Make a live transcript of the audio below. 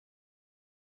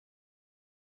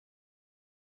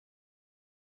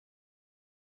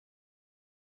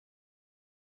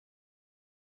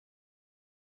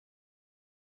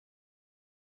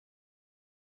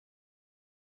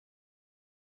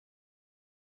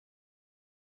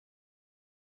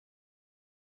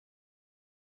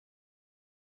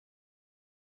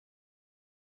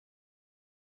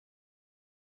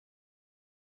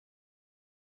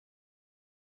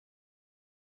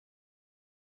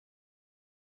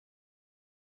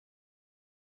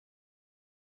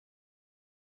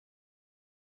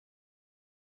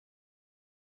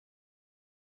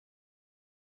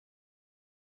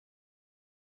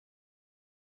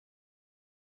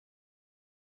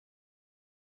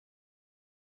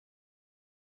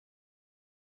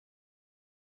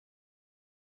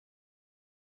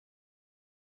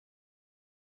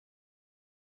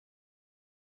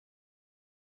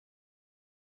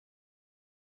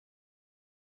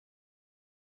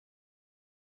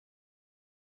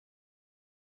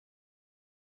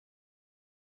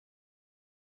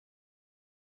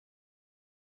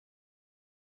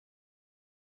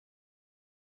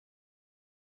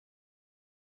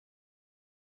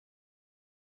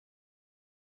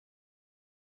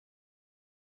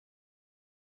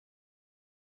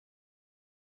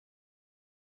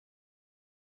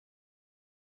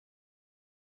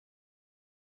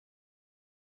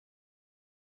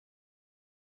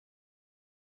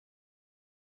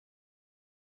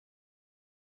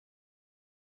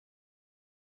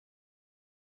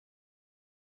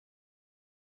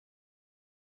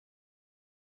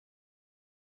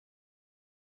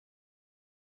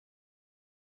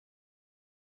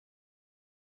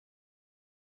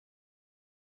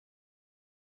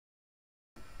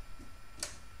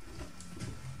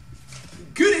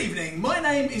evening, my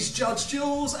name is Judge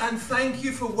Jules and thank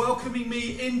you for welcoming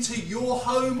me into your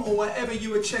home or wherever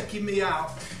you are checking me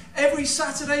out. Every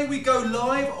Saturday we go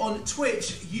live on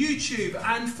Twitch, YouTube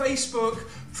and Facebook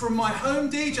from my home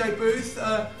DJ booth.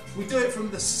 We do it from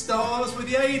the stars with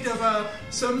the aid of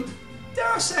some,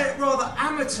 dare I say it, rather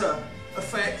amateur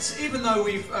effects, even though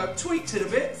we've tweaked it a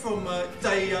bit from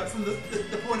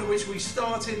the point at which we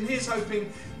started, and here's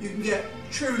hoping you can get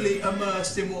truly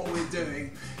immersed in what we're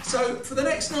doing. So for the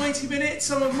next 90 minutes,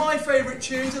 some of my favourite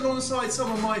tunes alongside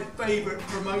some of my favourite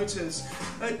promoters,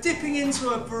 dipping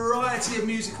into a variety of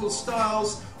musical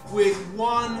styles with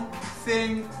one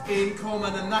thing in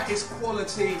common, and that is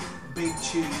quality big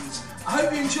tunes. I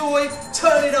hope you enjoy,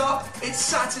 turn it up, it's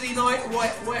Saturday night,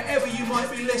 wherever you might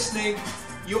be listening.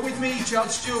 You're with me,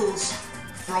 Judge Jules,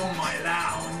 from my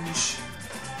lounge.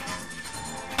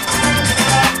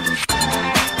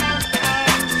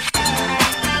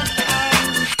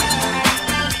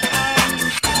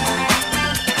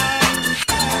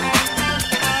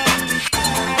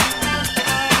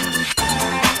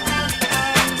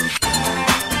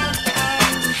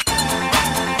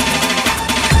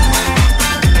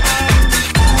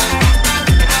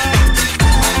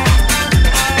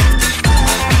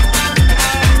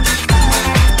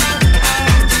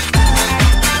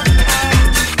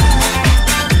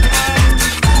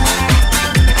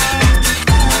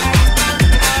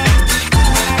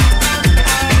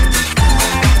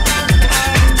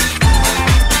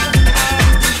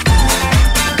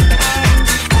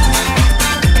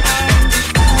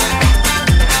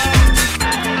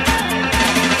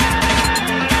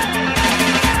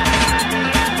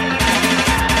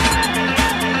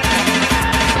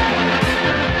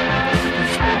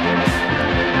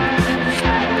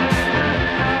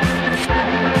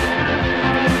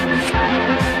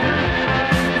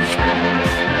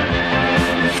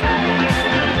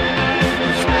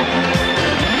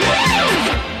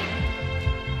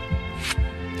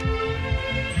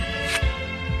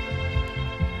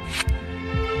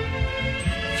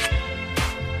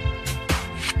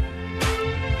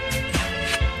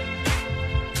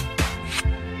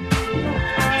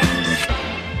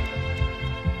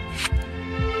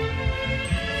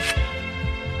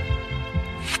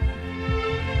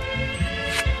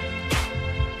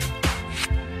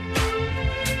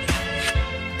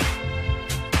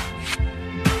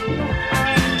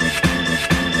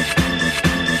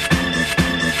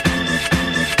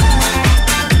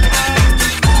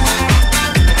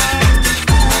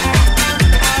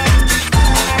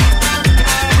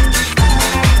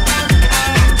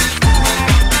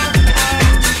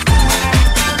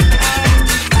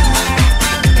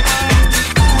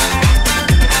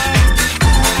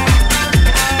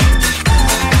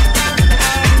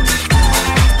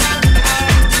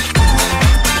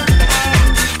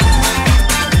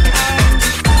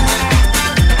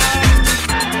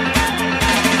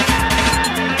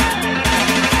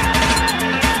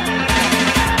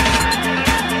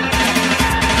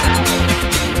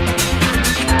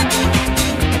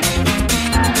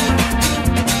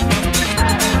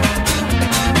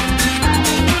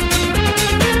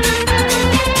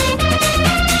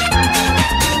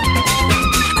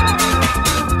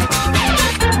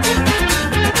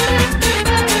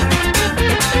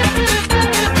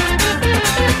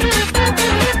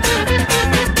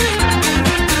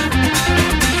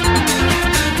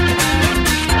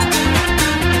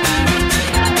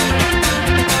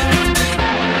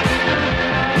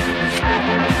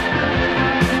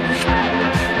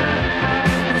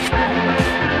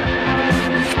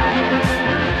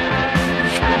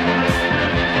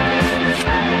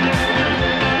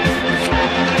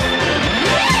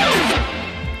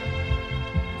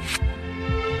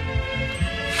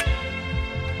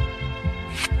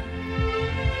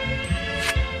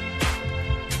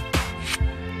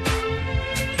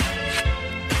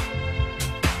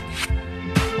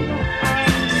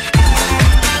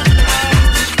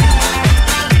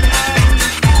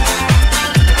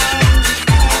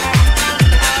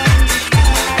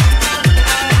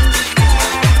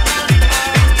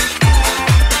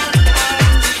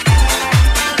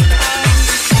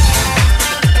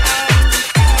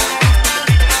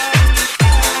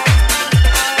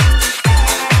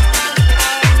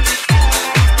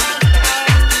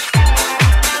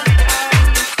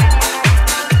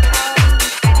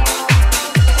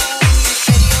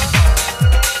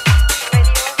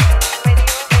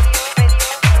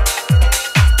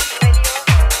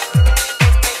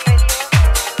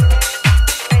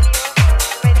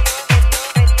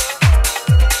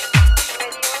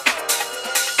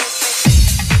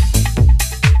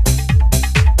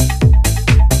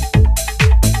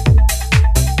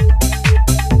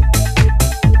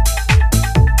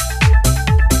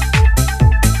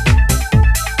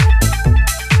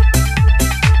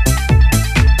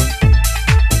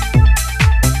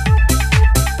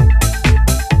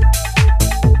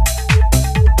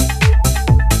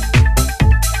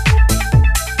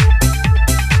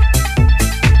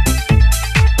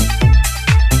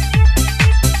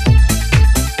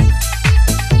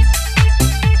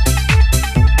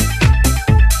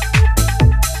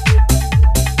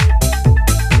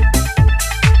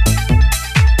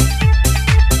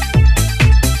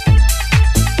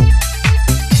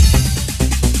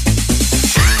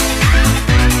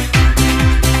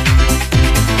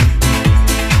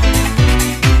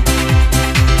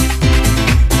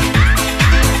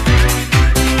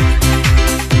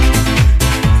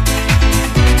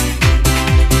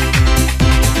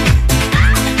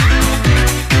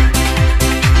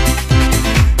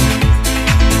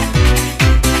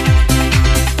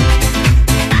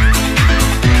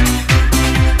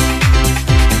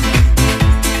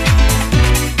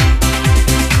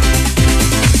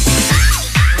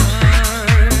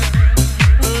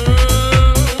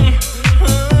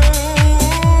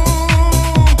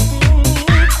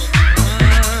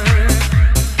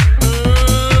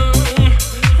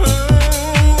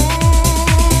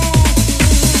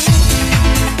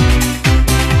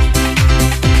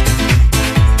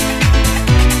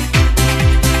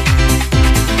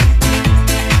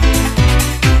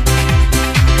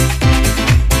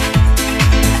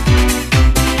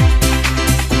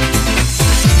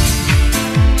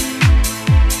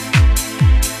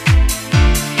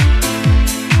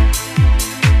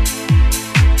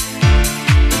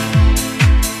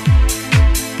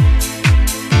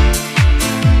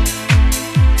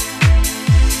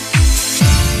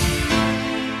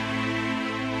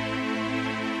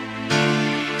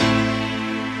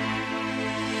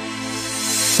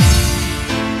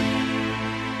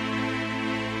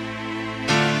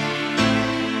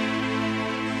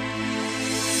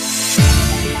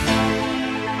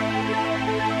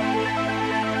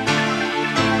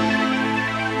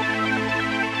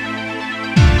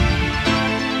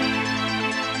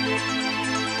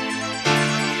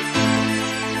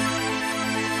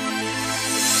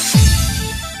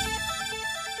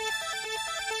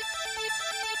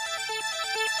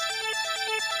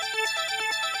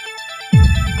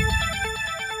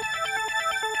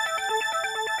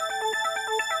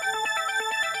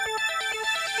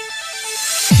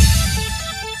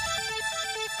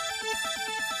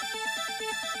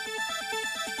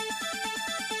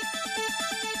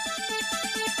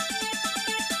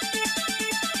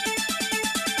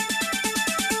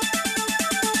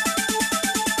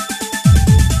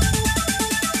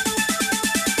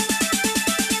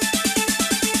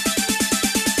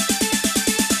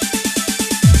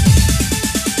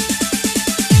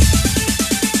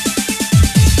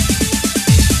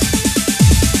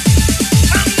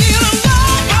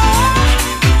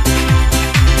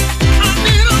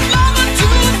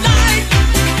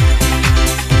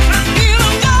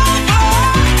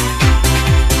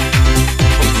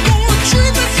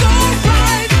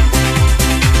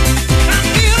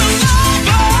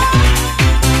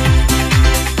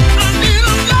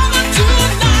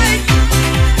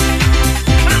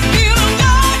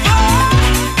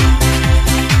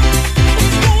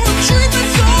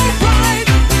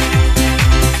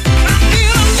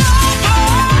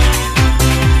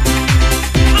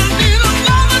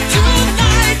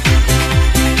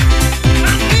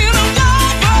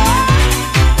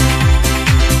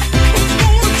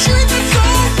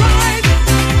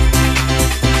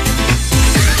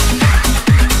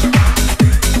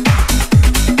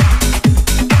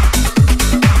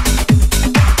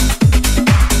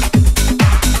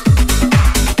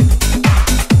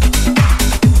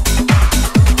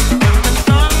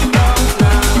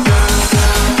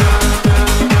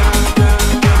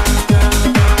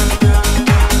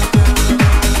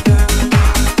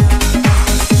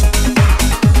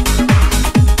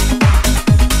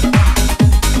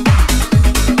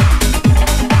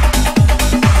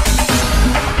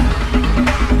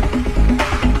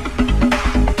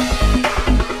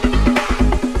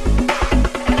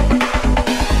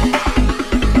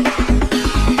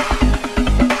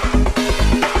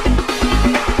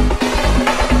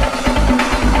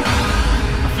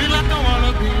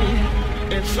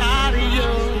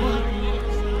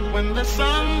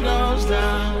 sun goes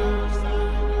down.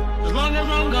 As long as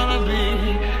I'm gonna be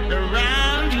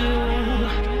around you.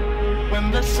 When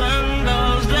the sun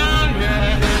goes down,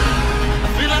 yeah, I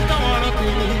feel like I wanna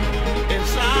be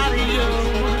inside of you.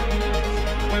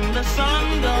 When the sun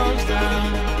goes down,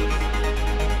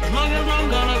 as long as I'm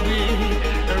gonna be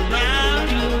around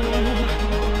you.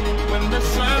 When the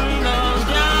sun goes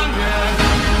down, yeah.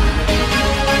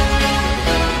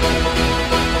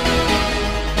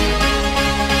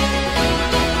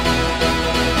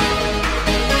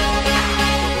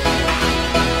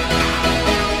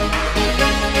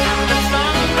 The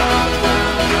sun goes down.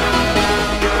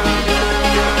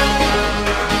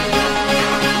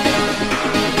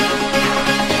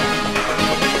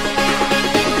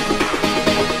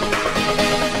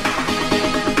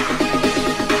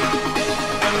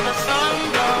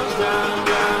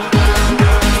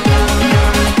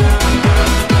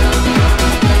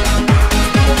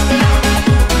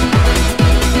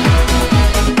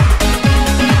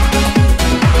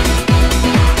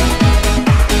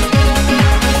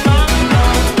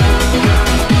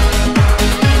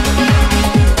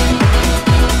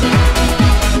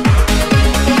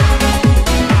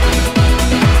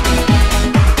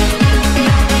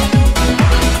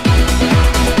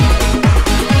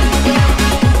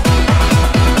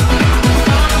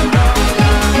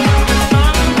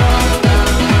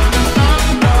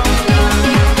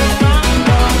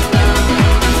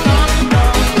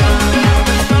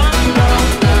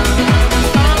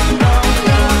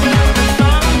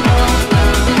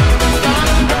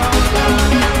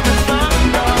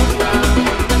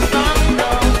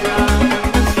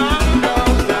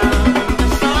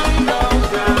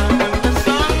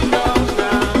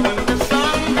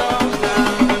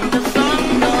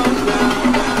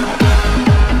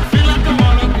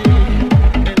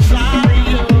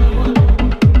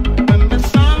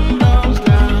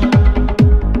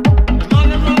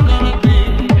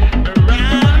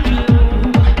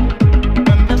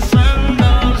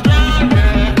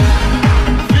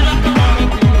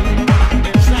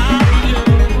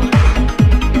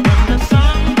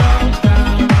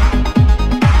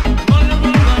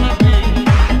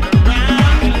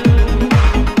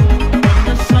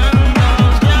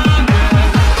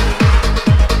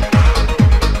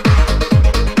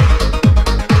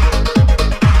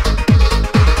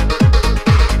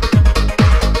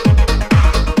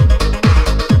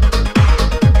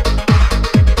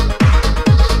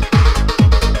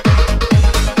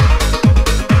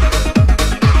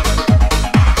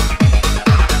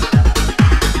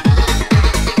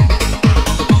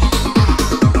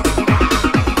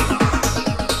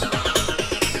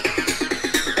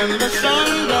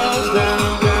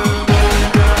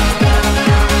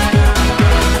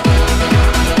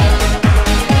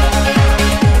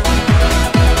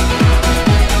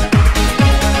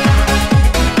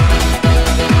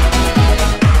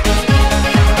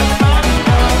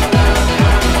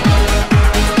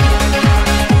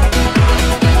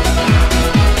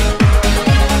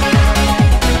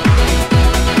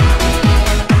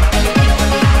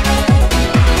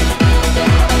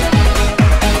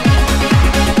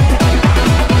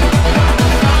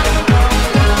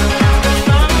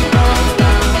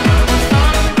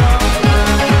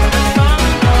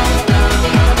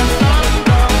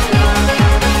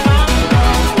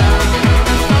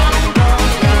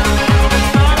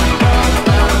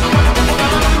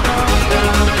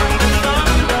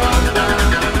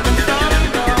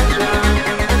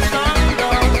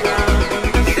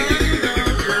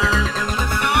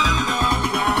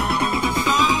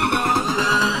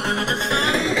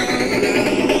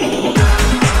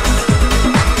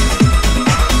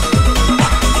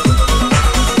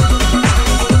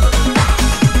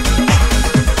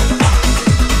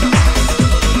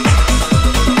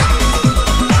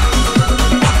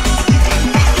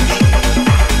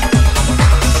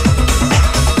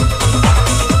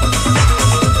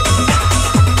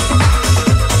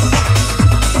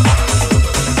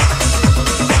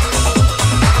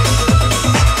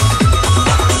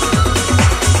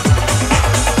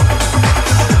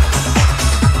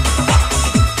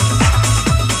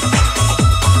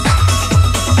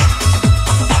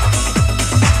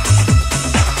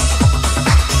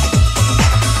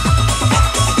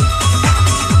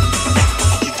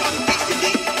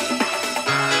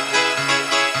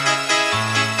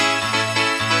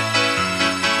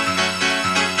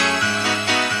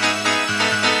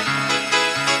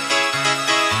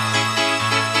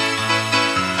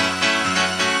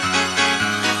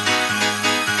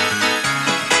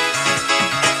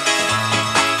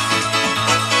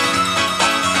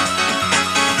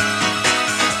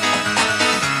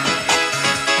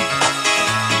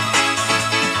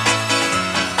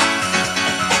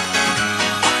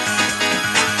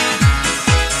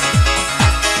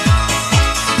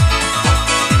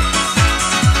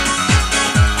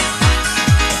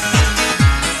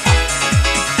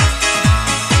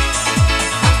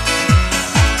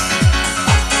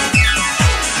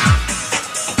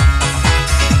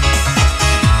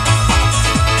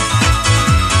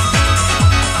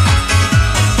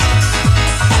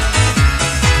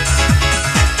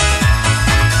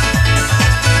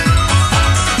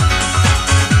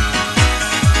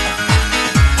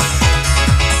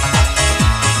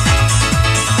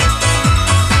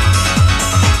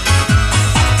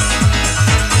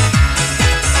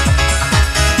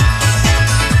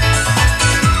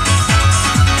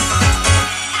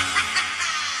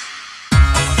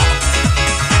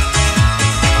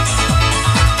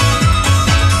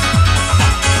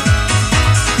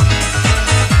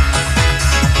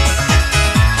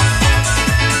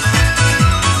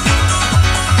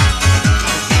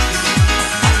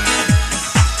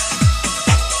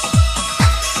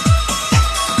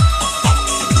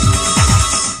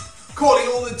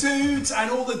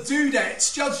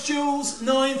 Judge Jules,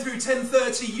 9 through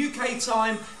 10:30 UK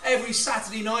time, every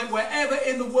Saturday night, wherever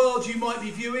in the world you might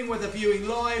be viewing, whether viewing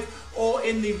live or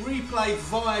in the replay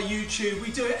via YouTube.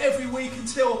 We do it every week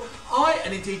until I,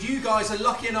 and indeed you guys, are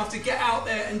lucky enough to get out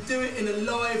there and do it in a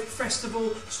live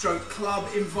festival stroke club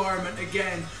environment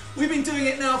again. We've been doing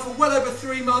it now for well over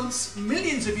 3 months.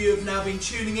 Millions of you have now been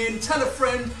tuning in. Tell a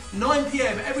friend, 9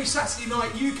 PM every Saturday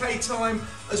night UK time,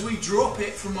 as we drop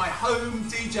it from my home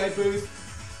DJ booth,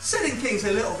 setting things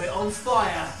a little bit on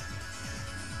fire.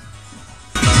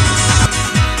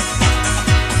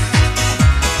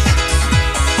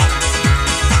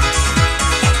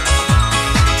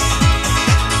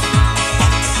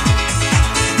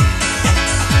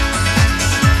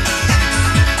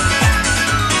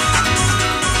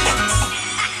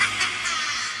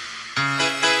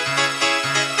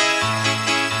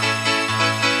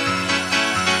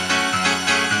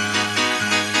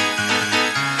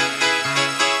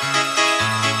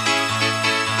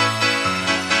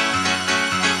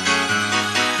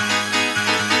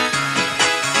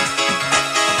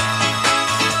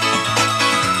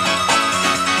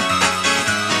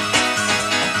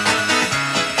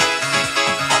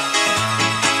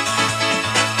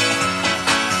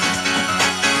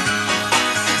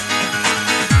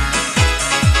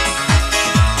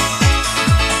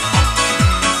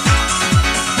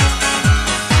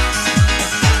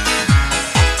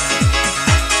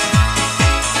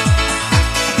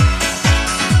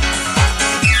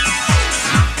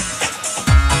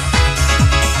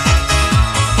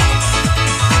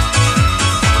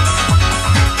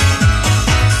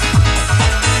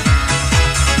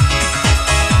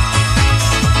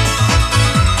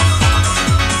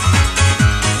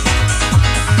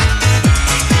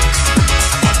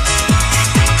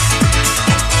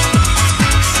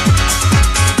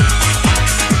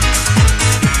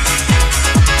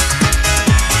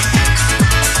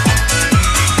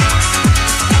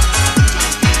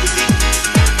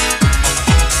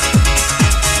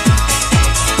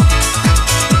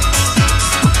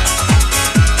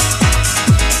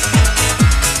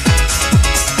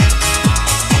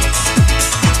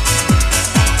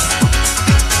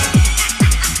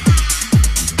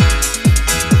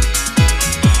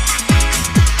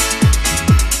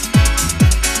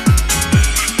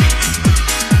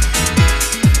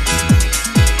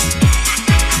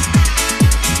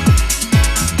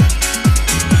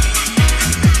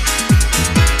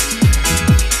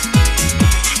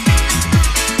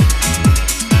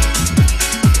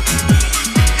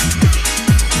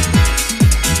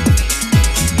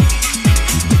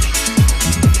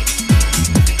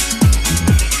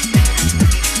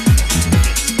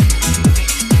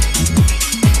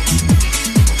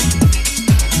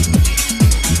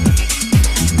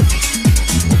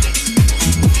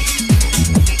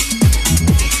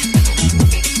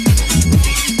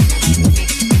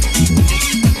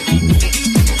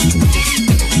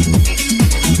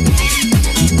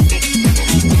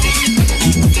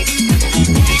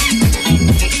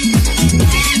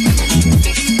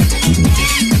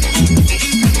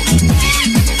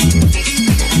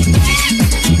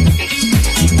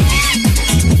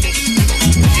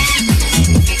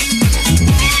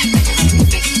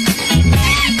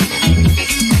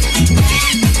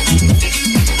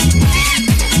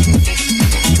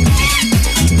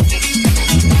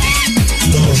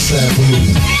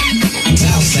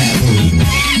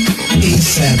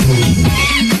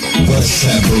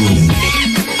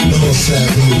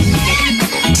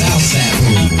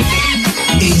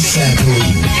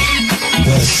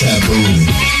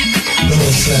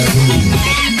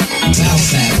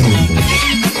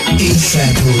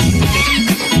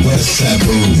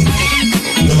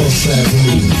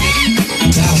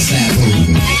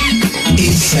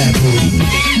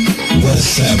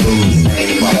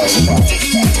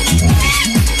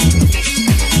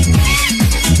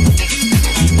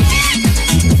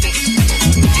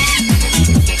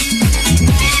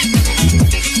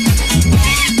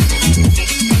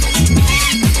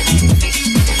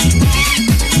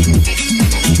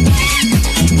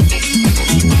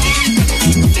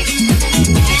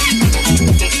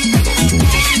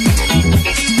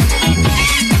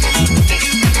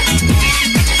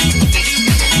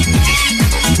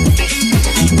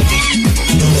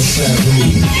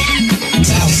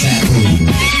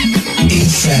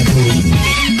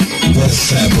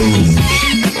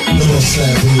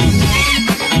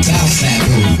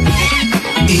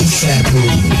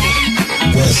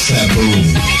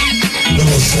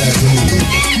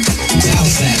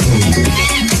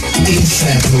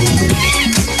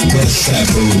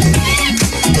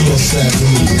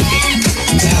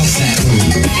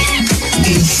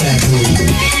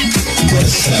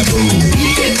 West Taboo.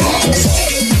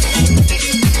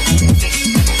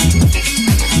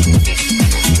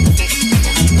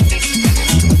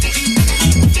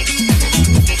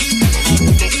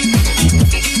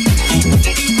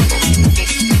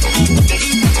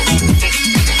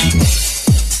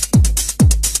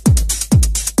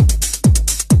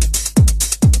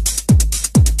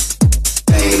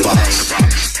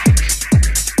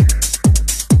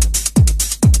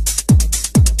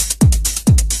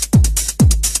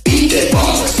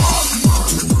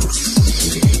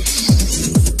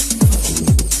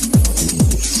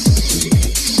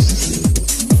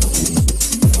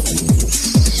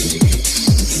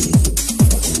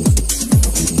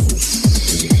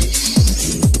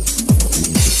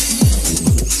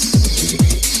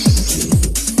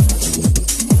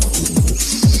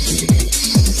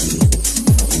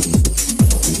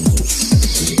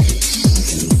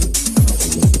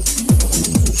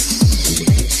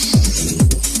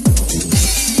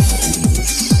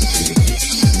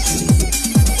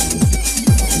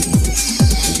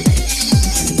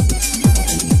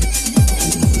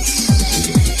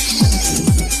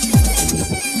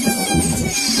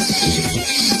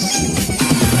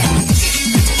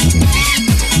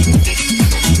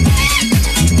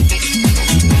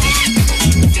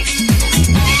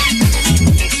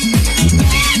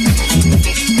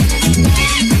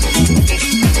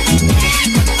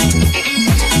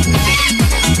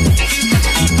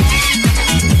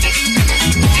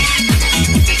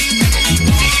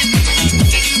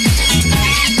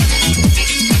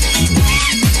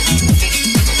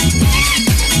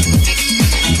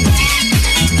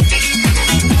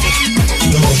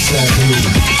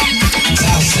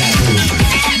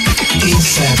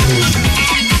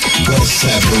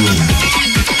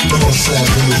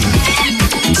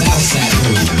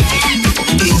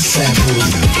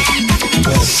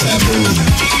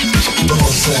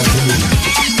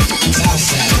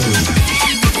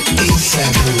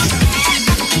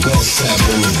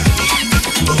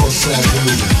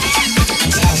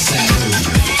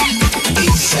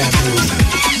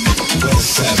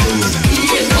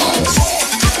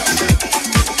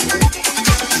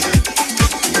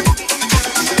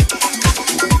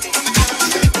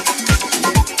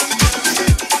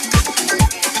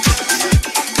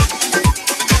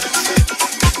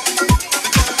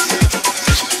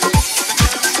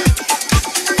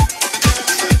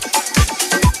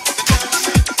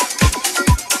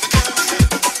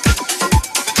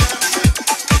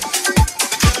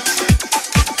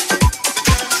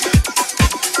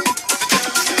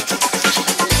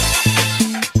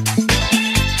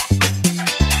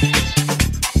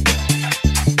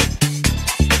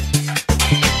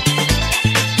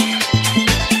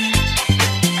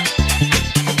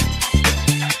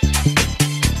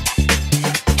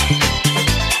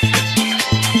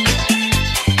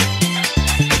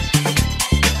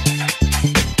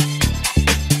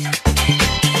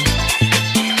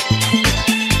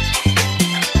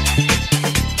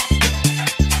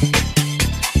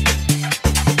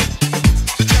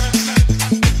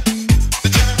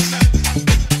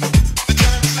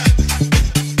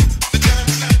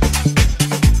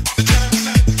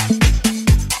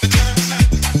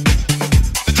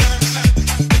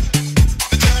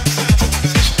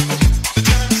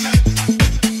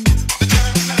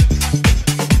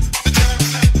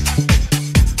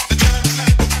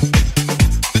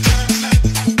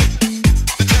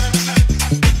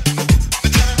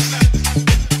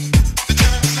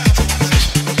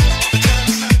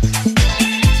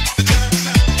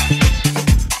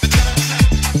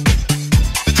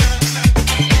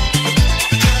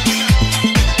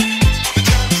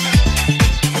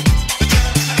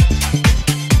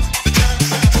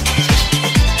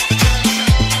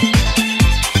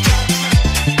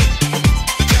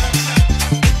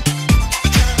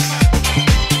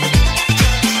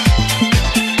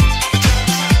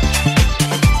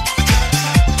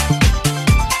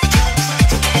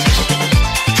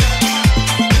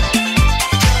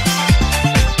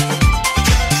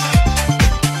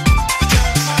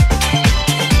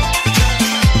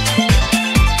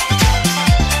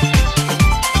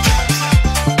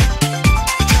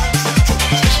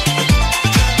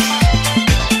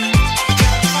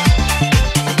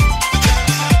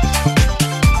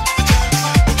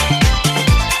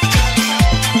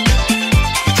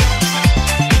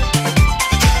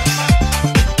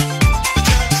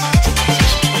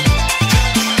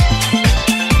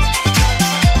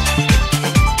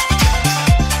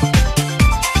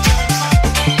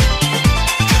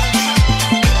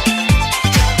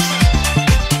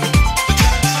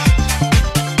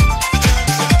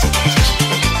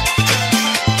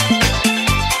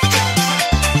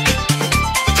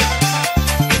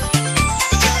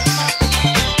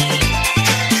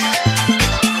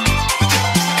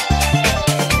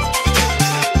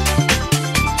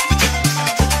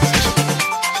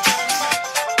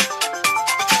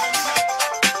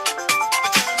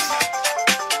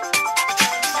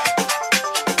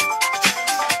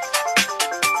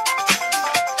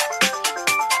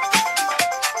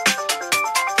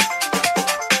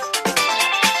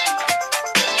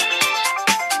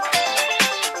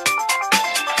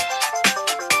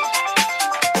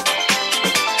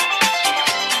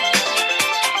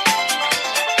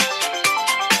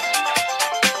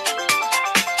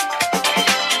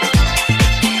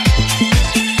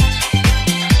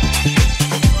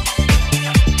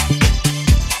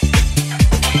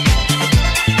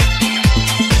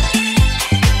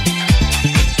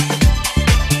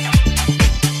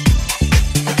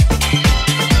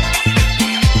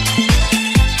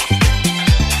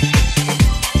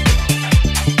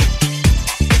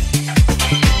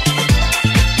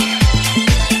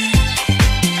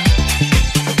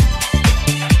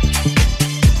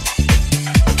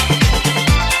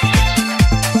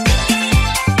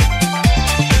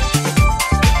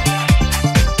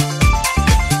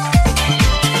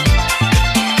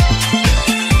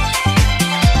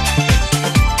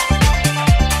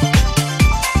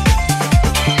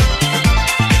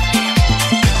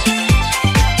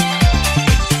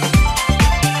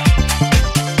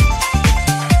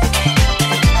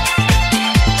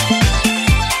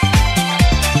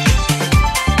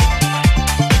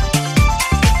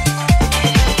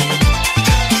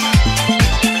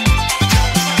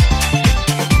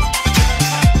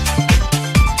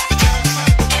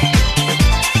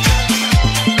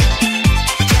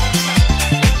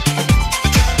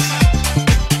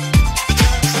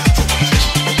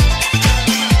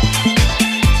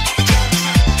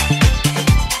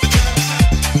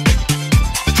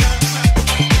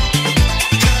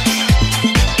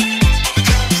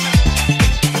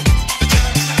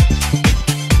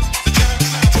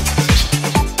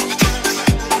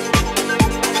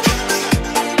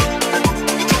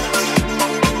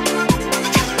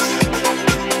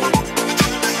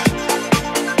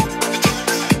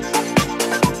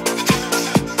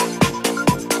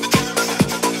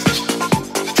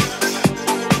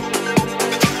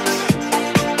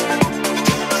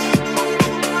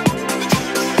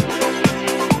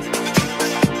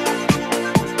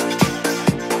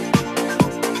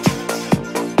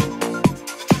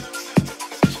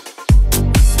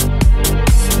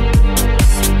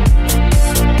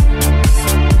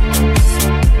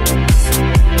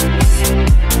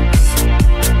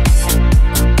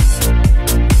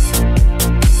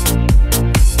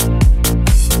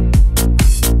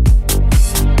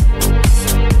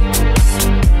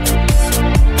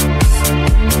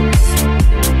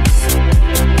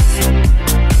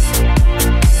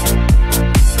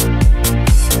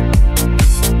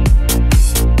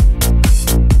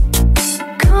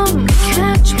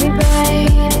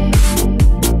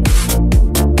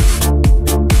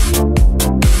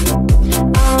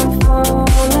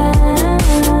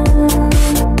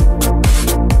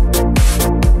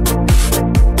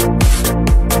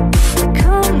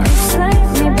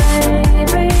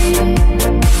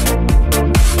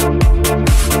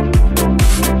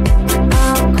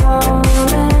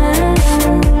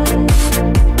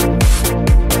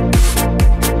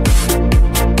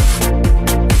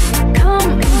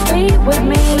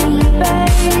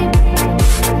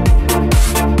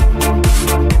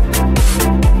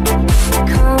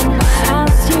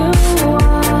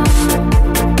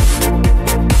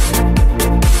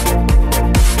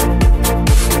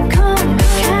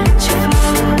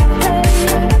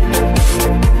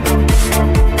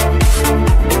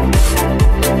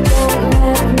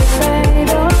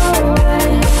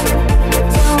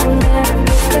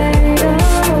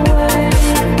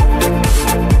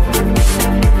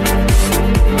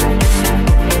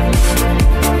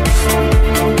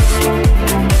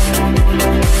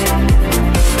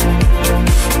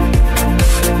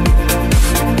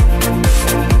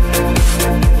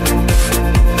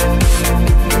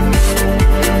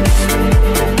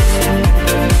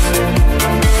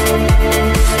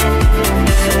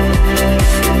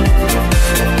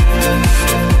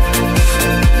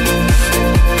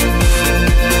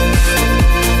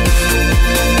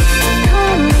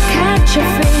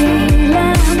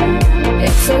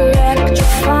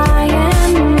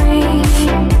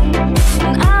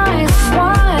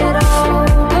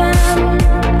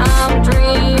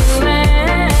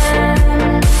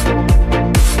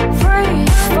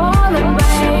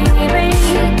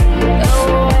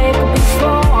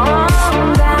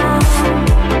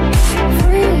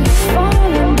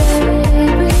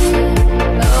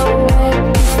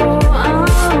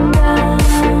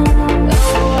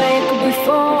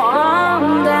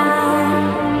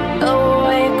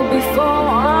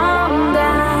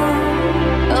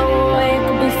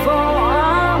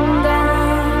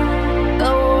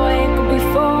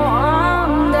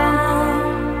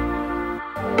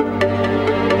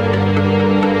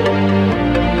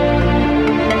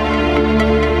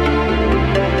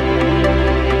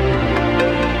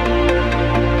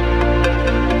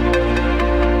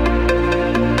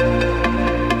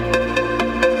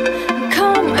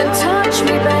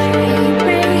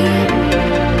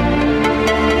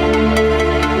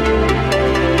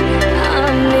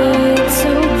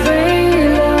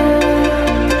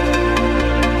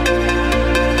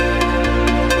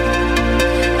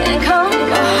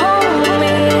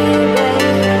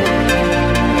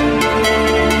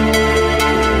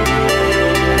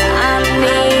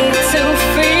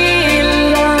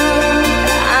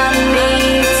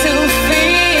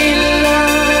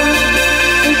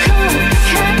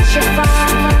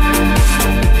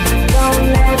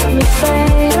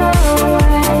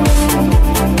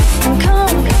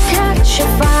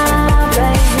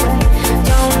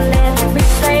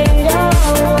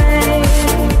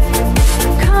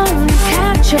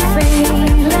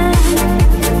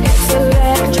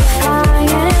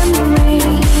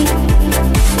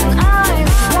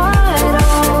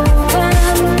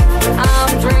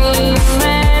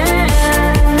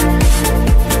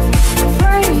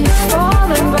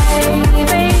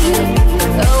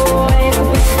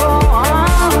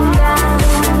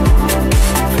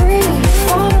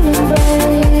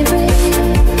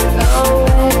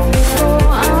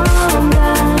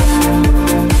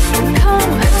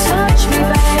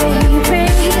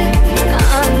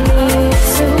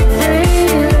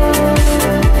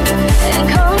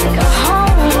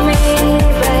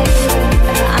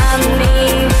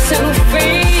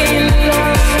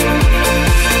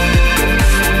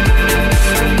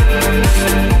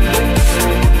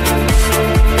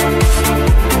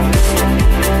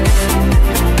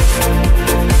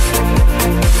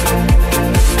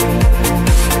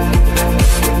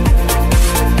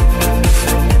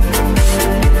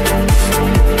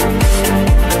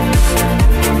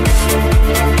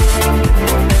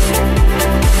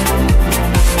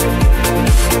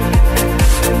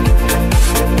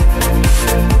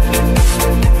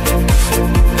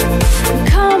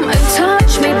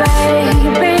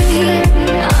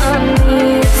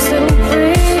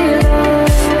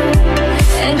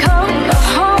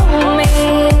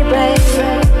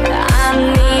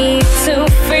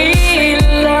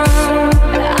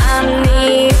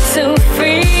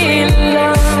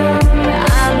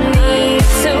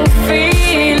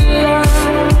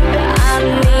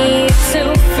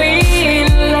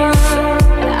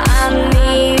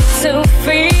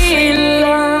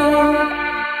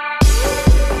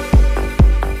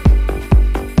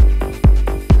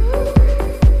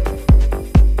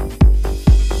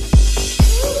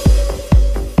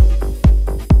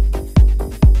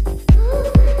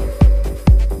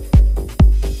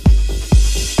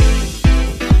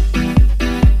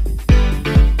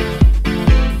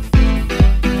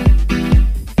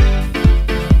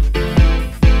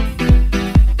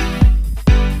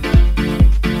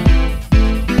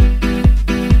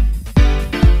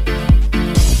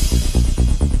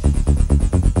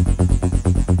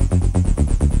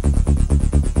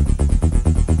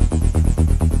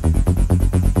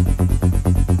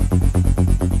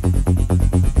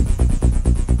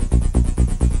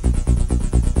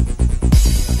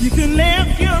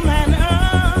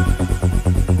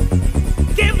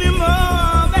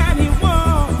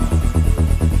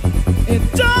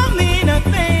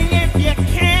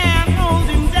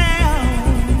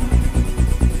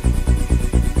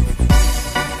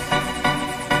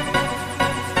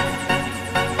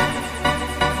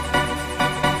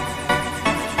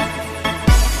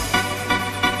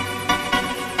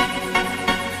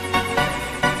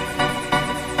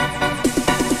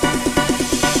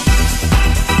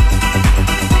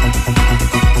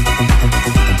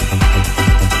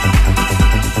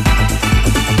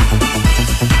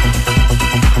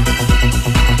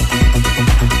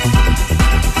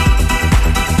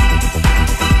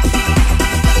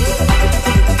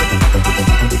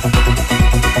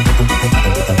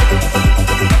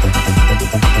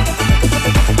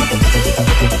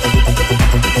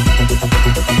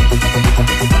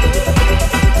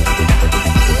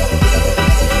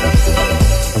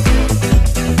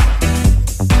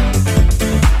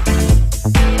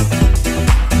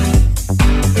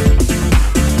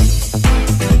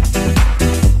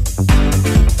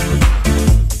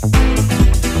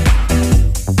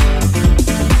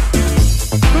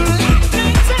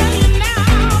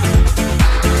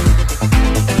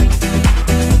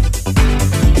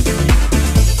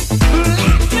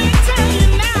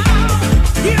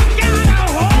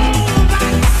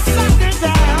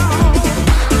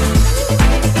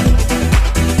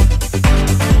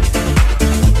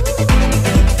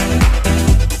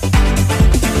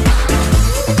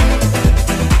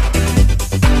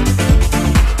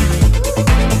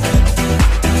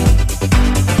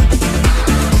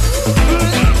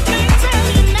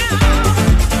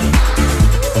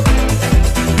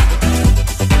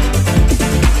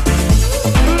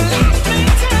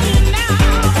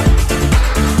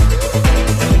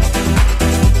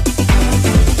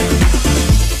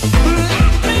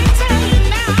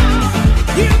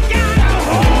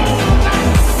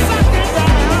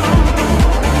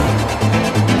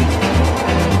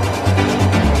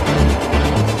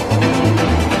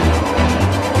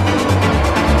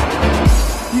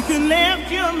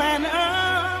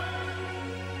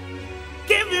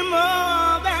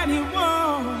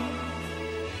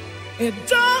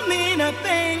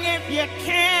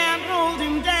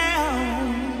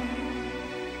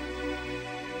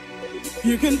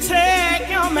 You can take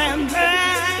your man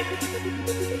back,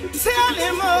 tell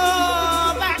him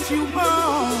all that you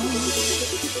want.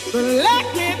 But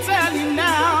let me tell you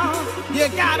now, you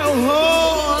gotta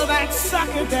hold that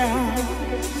sucker down.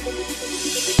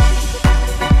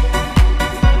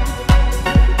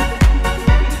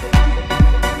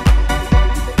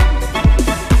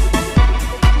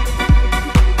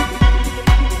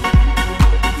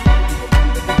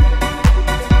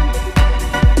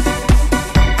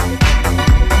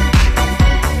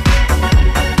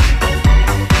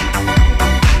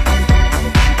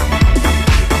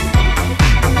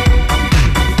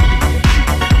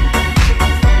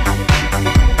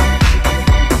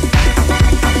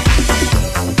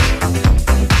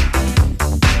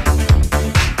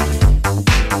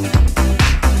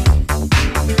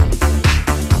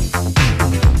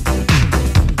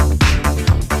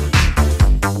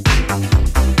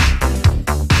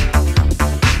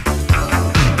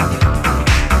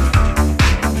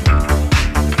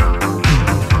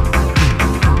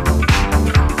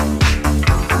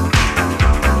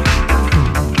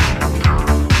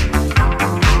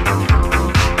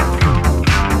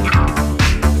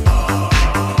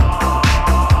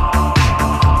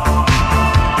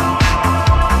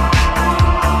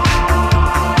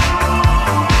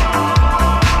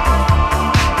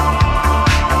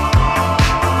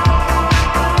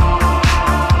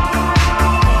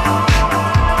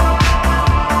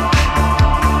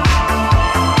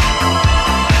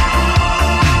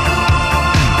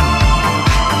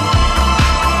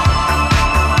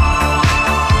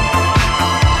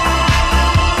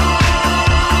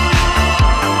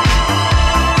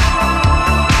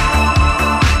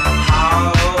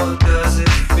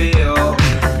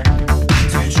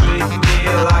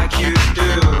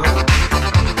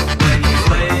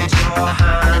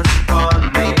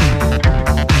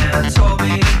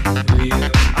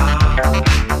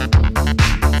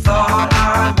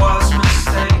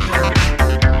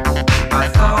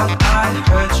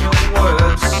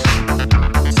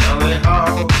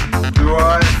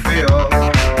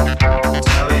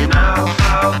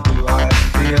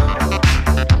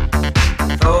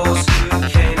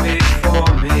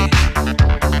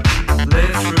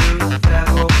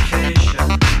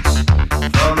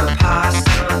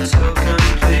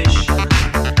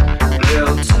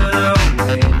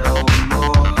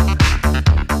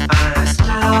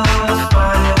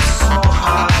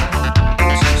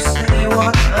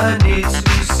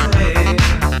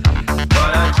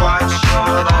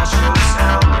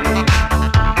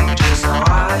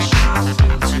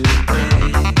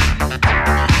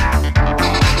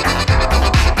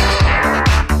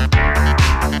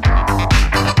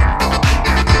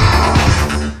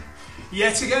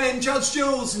 Yet again, Judge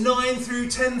Jules, 9 through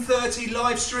 10:30,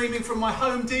 live streaming from my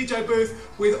home DJ booth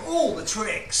with all the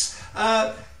tricks.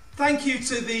 Thank you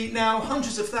to the now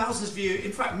hundreds of thousands of you,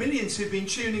 in fact millions, who've been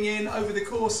tuning in over the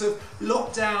course of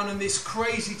lockdown and this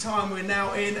crazy time we're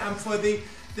now in, and for the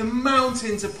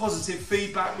mountains of positive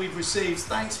feedback we've received.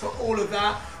 Thanks for all of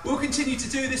that. We'll continue to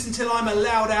do this until I'm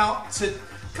allowed out to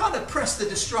kind of press the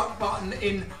destruct button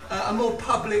in a more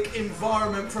public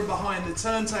environment from behind the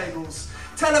turntables.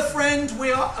 Tell a friend.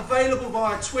 We are available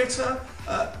via Twitter,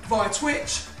 via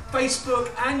Twitch, Facebook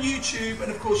and YouTube,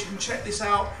 and of course you can check this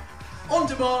out on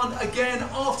demand again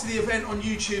after the event on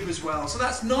YouTube as well. So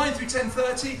that's 9 through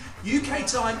 10:30 UK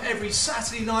time every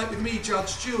Saturday night with me,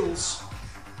 Judge Jules.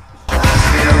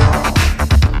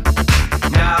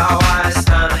 Now I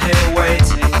stand here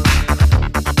waiting.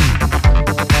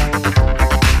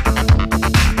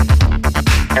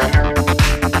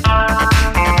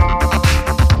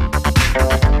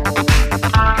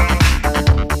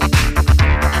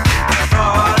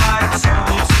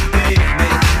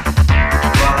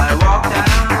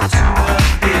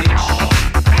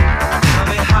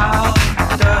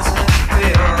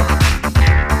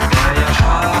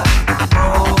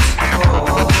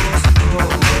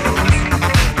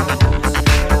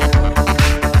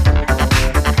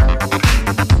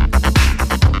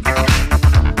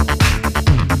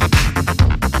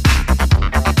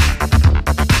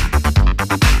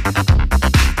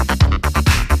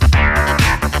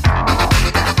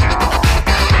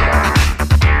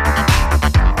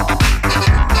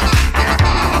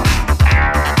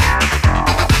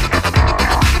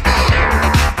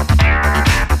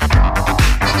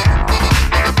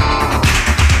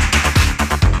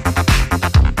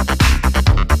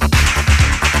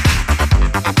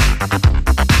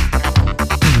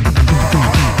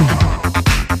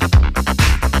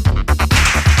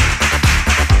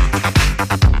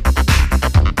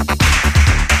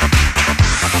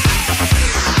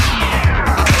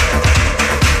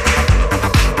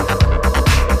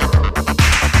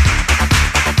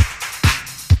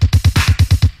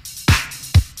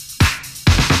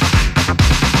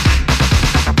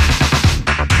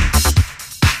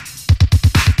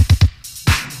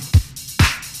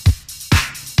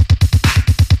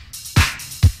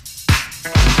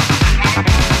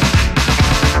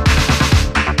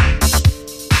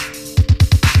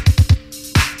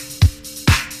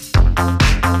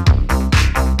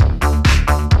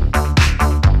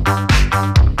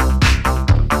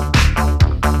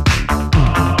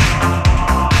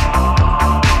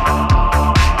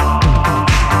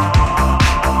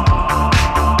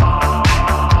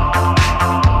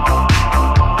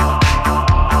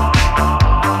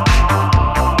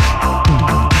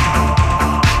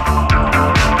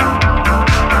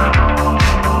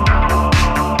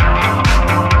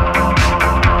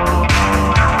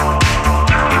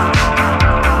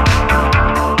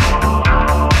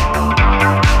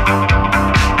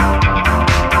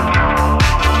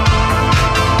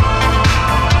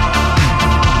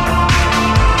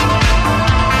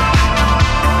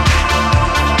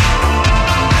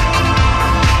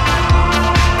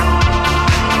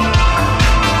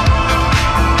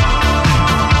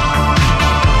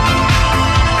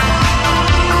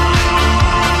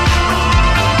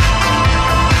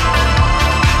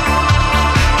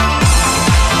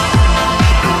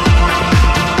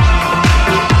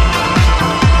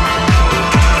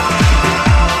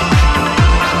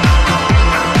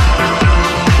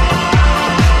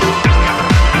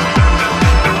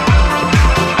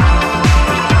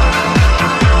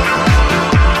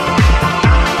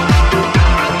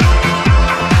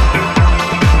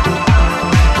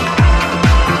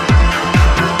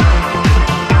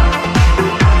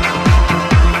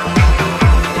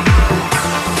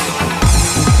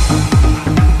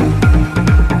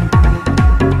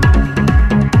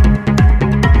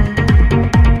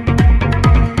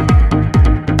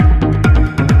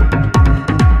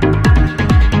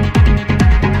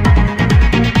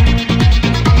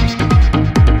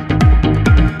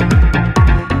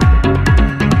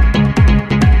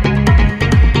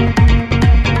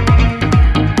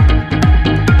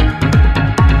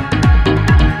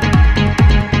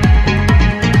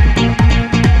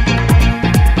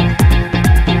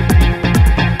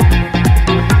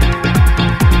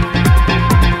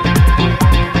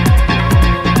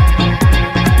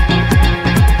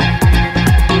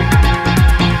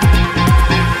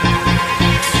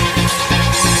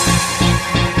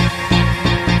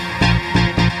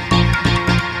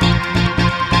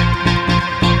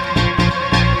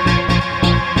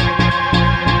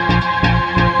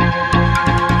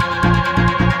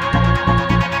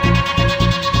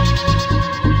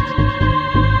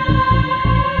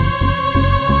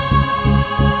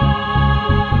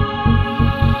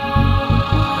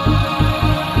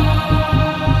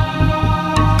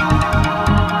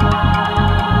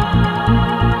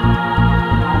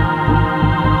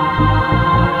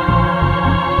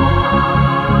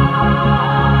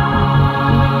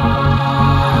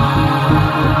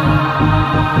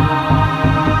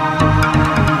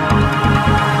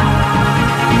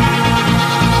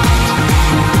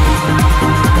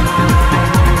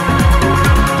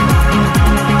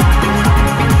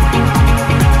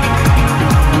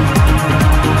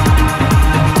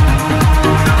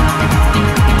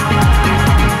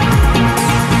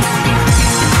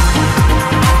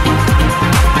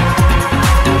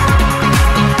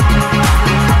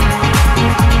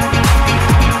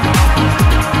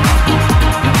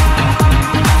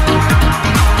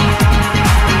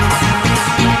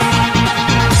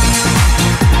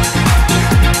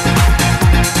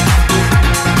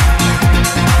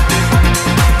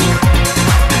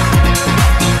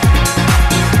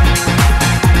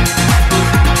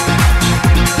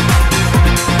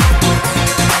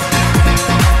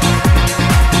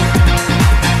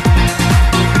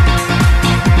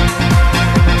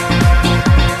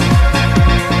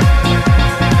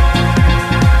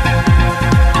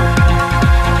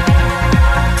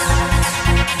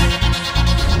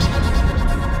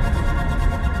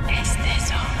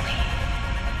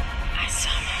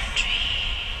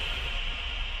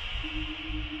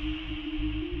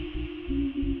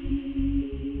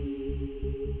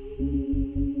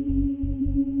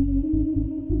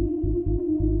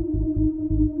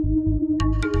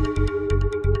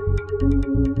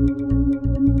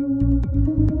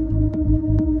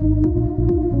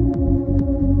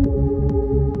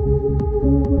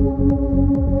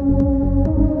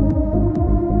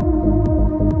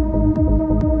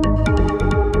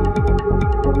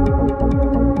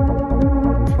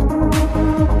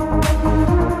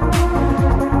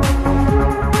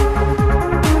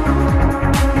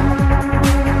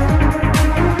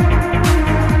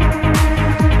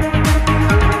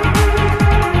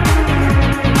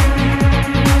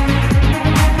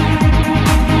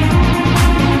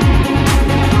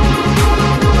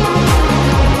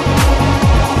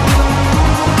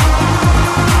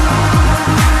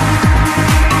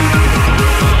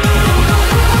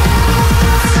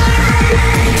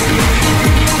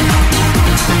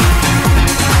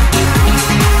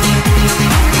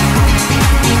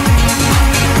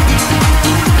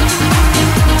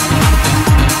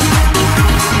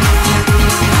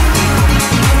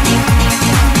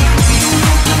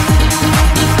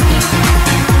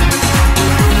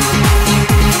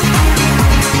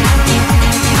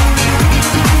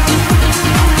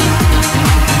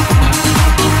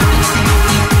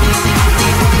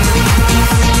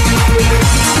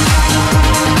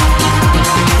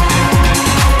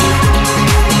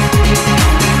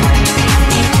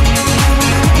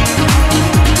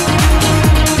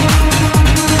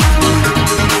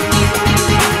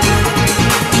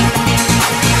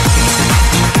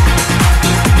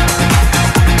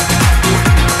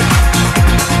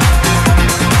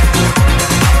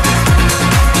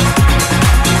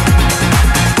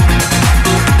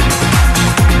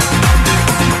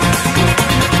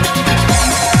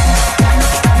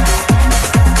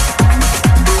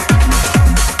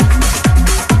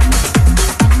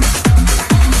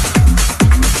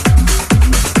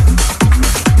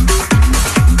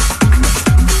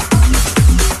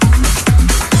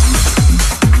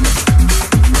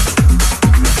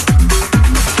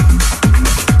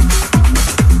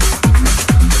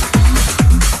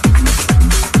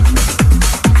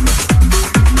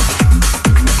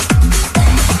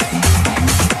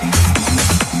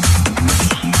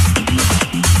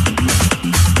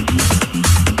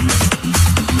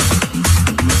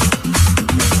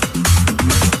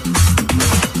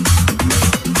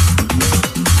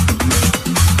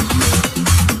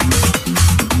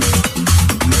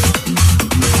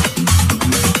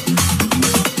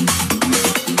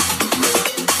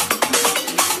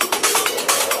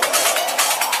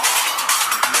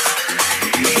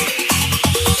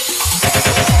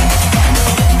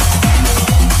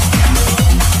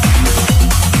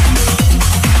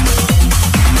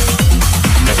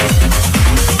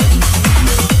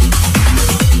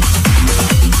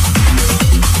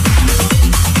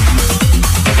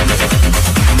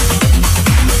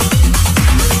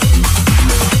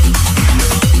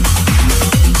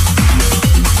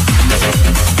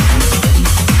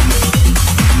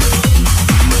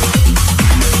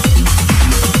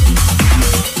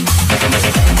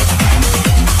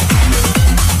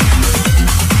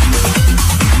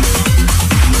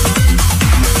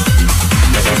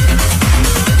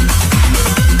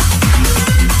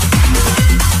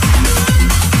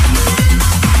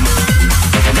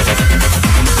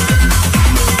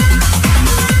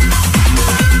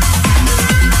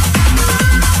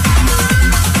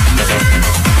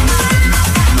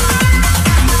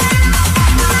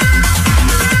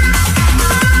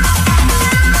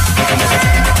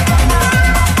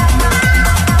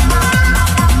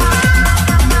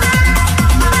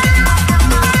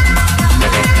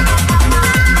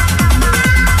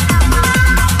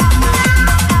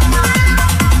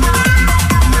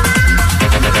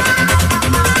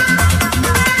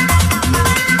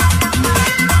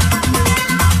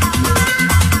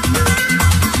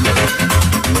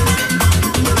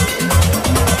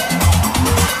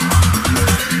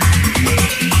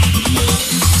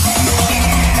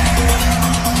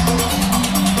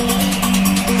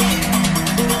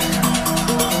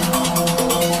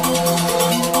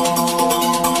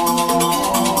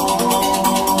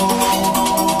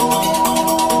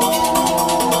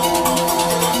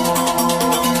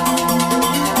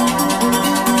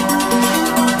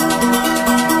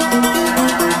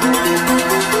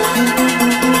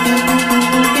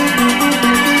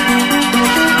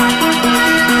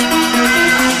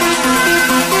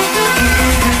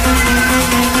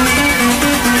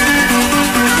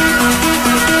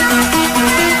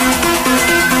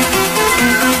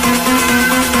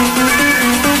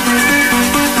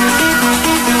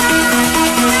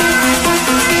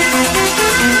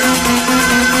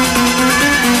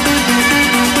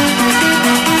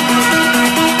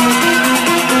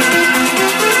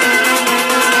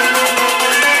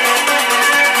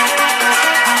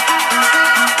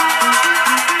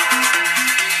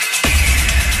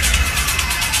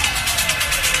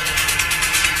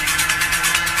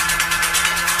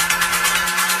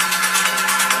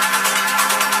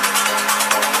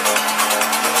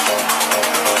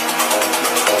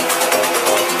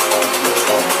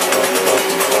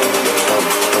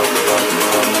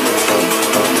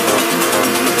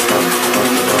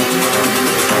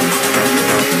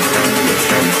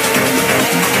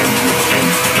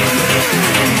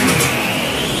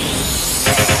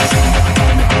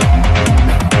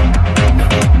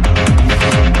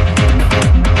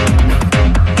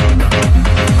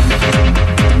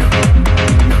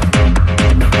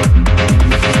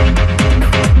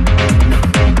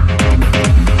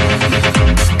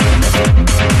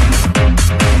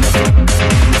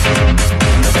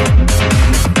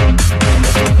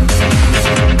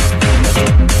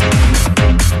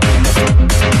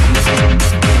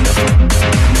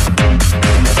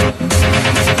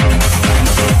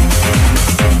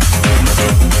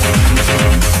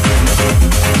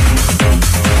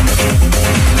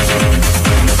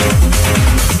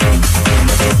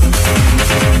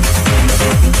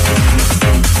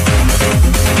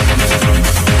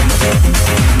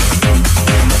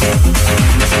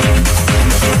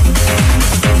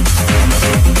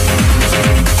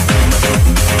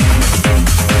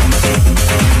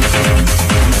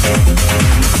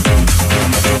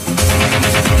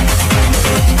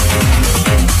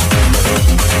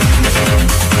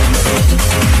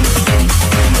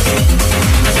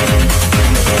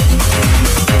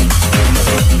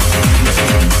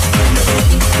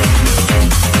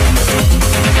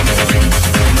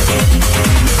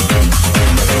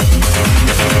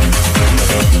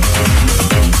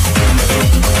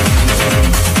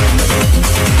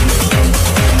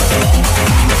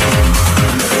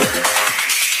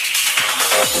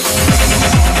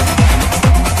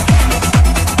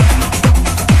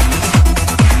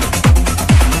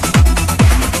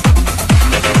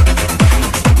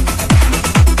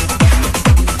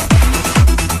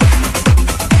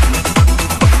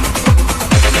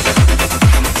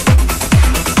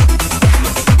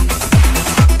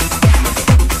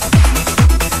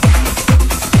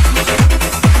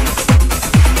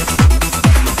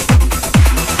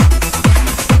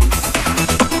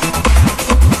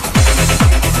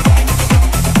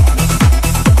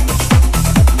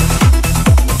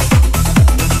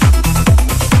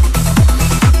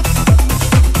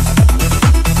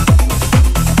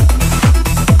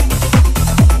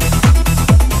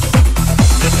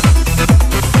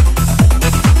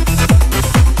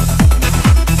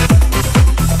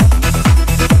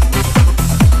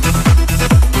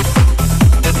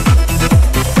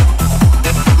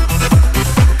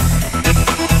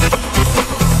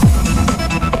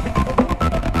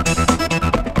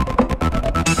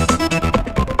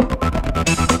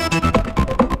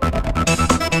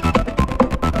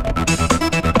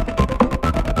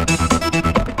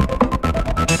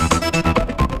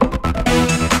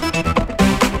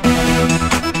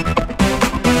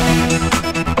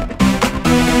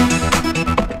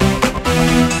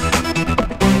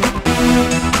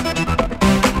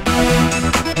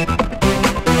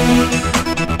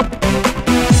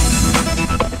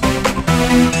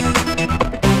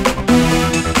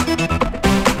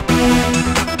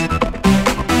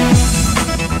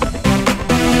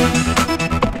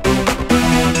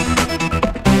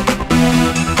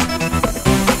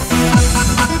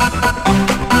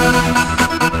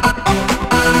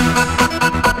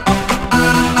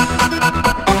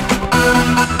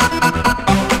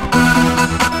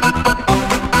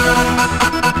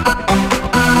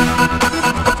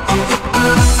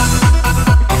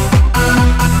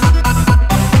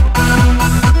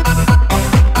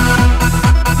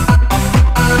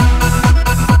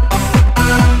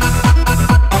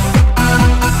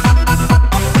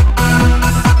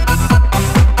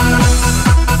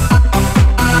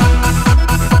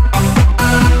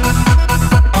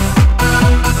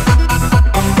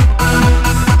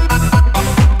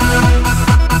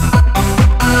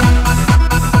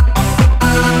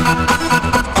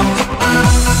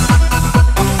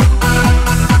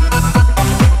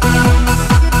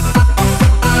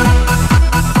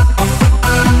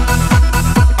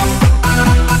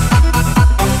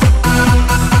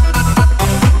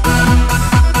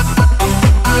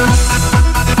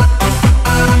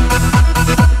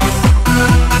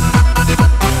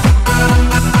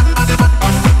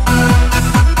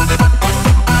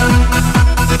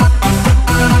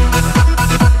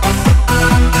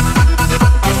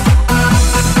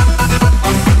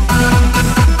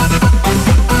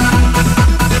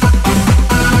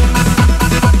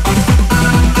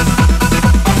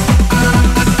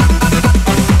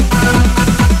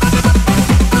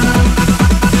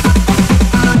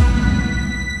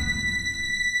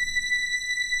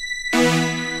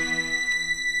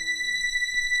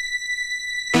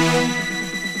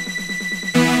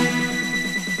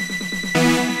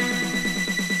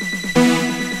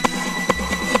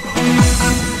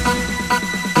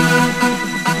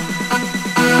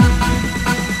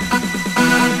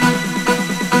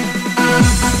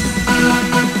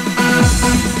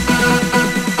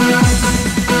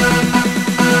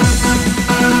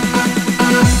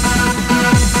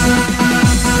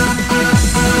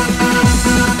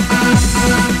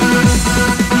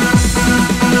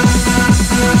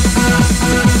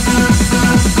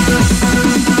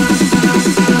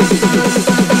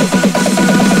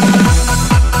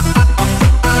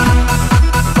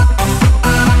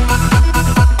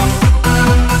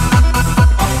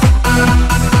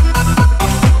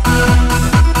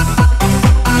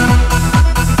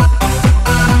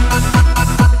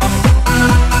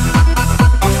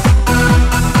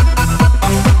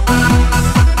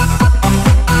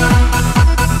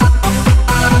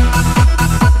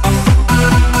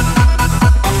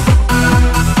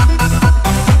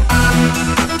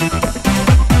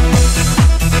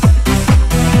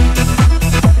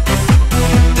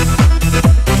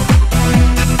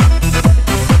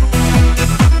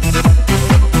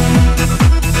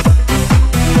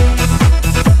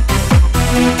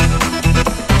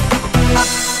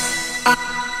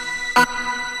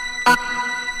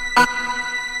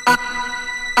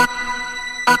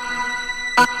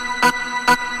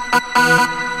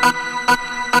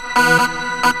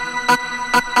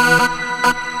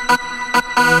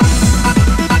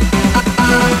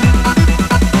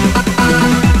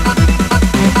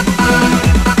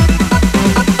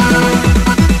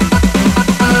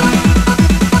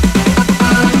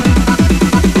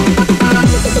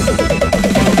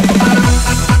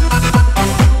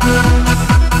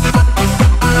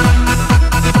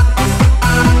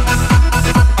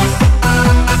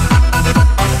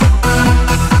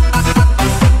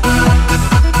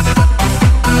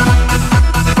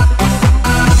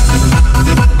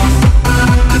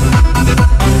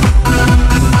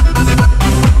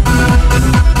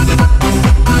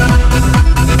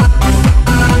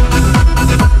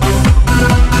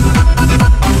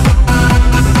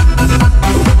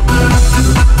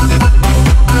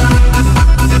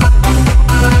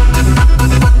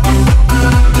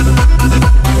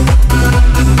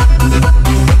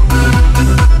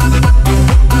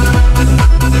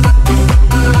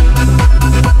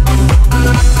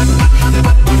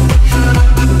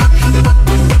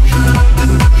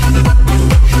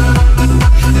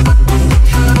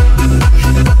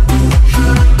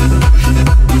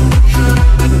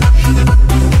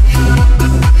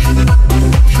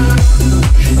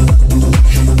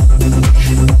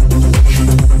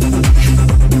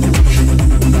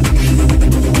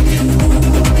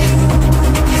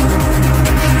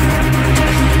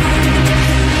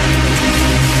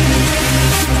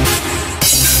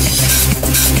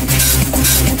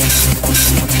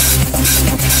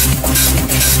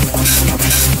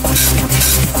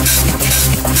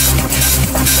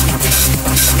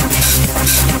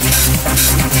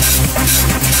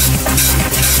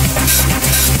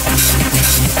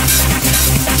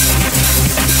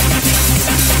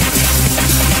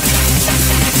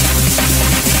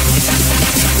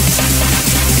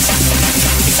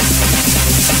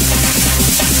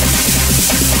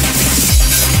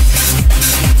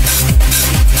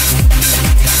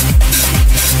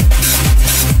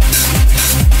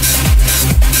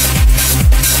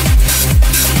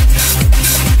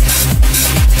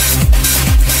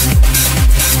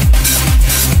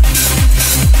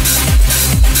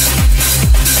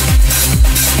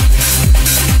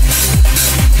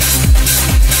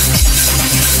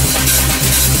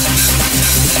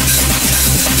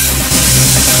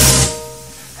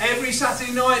 Every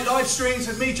Saturday night, live streams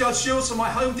with me, Judge Jules, from my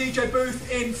home DJ booth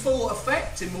in full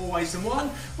effect, in more ways than one.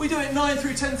 We do it 9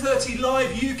 through 10:30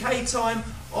 live UK time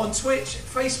on Twitch,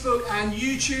 Facebook and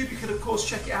YouTube. You can of course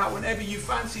check it out whenever you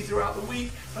fancy throughout the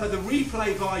week. The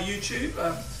replay via YouTube,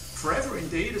 forever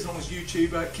indeed, as long as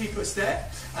YouTube keep us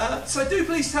there. So do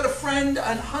please tell a friend,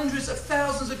 and hundreds of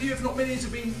thousands of you, if not millions,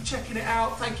 have been checking it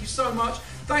out. Thank you so much.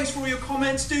 Thanks for all your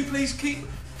comments. Do please keep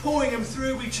pouring them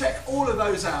through. We check all of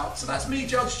those out. So that's me,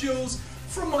 Judge Jules,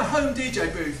 from my home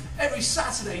DJ booth every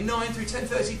Saturday 9 through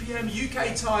 10:30 PM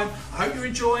UK time. I hope you're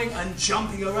enjoying and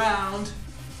jumping around.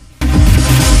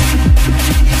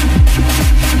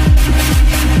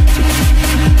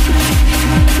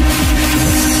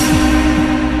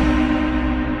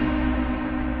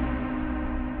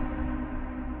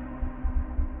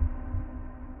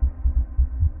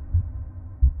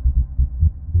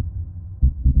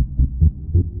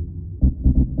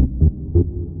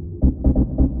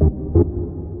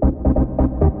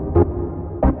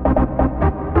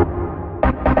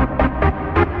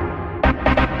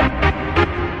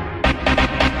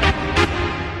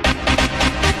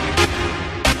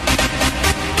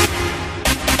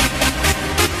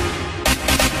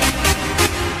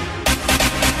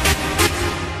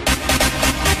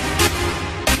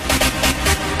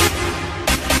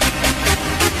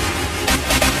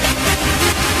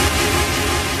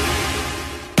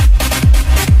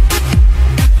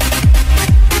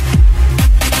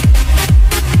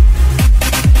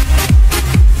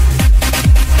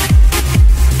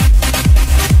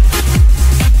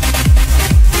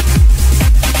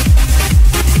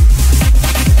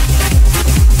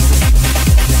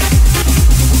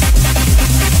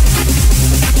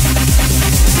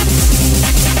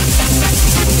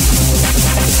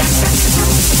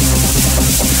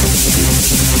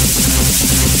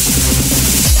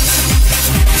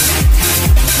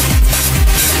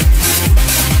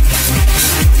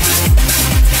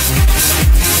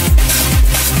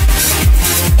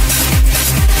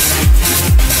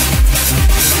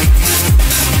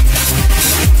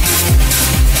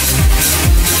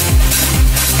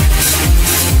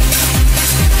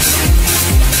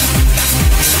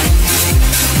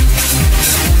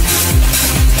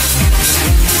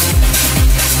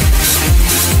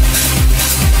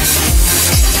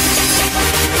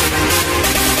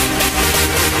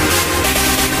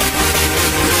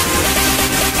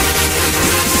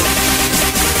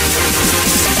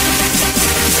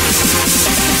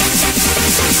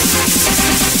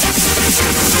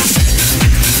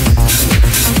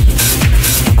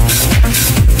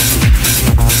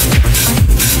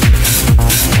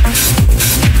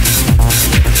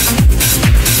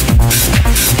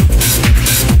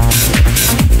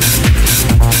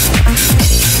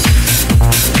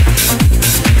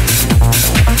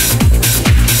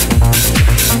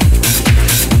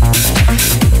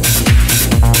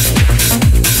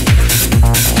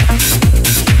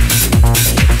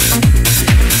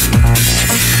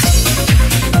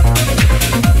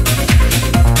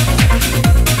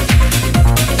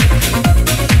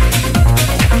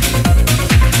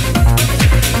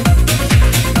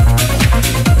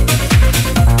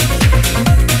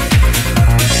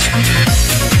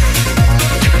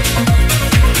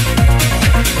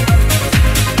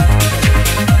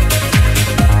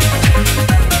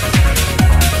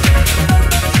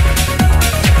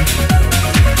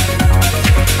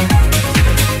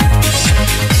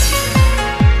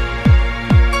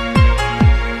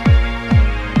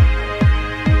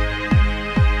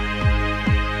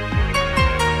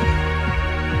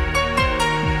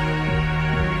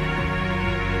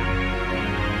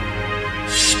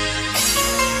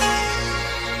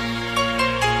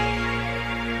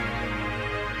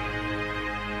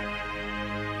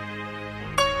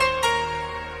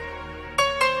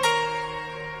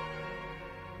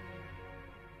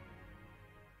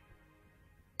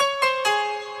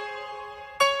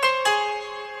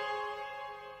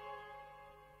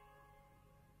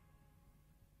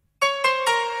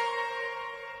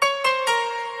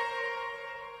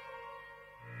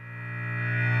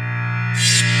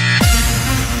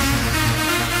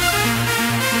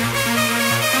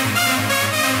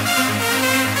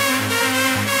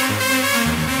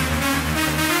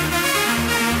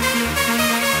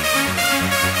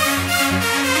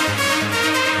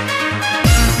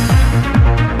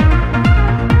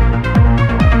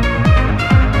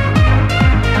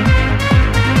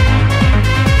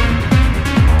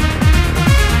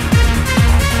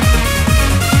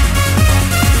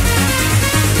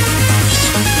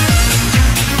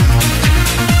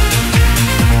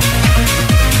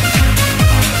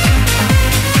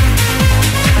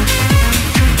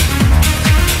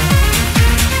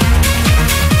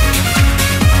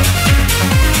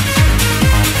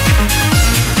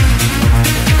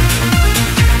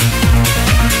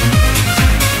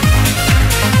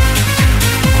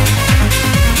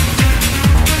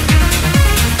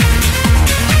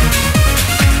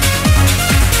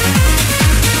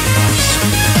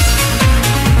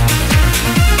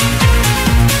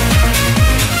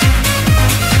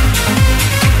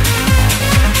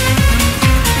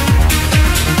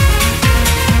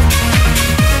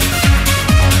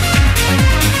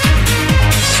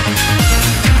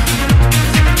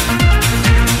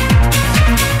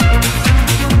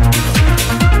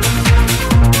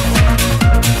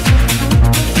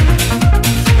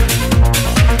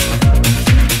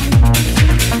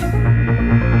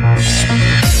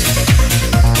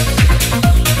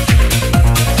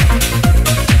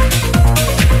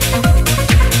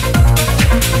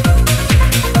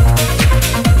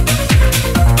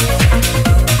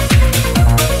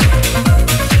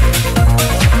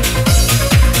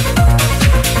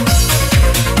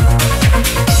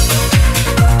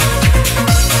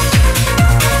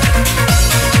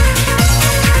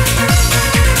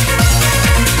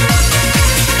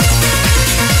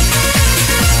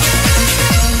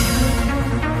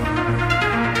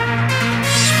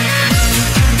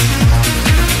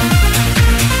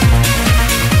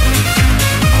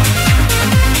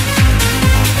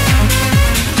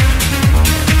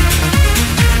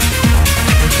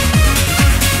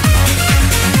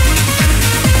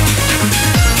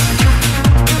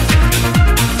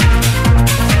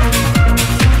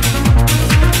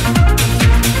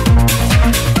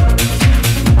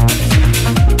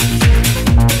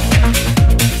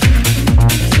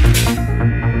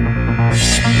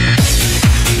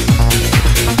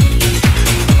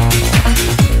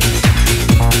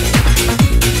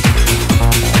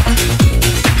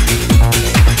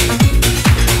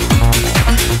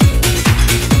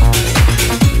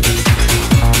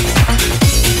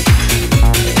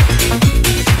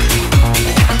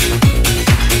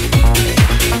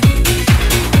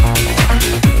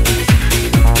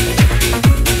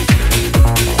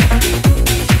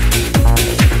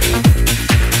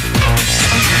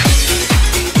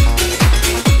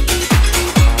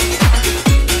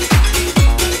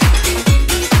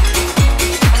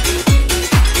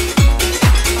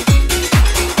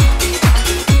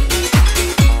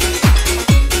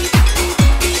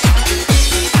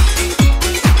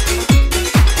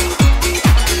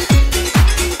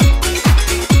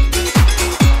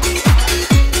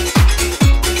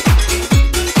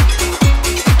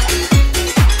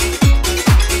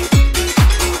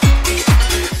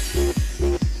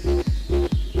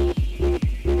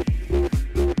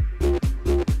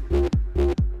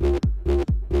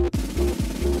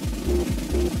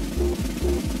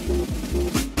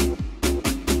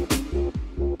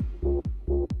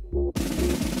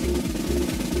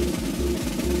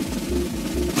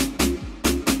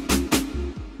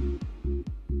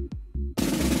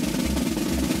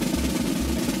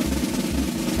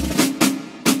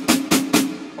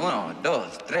 2,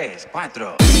 3,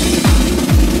 4.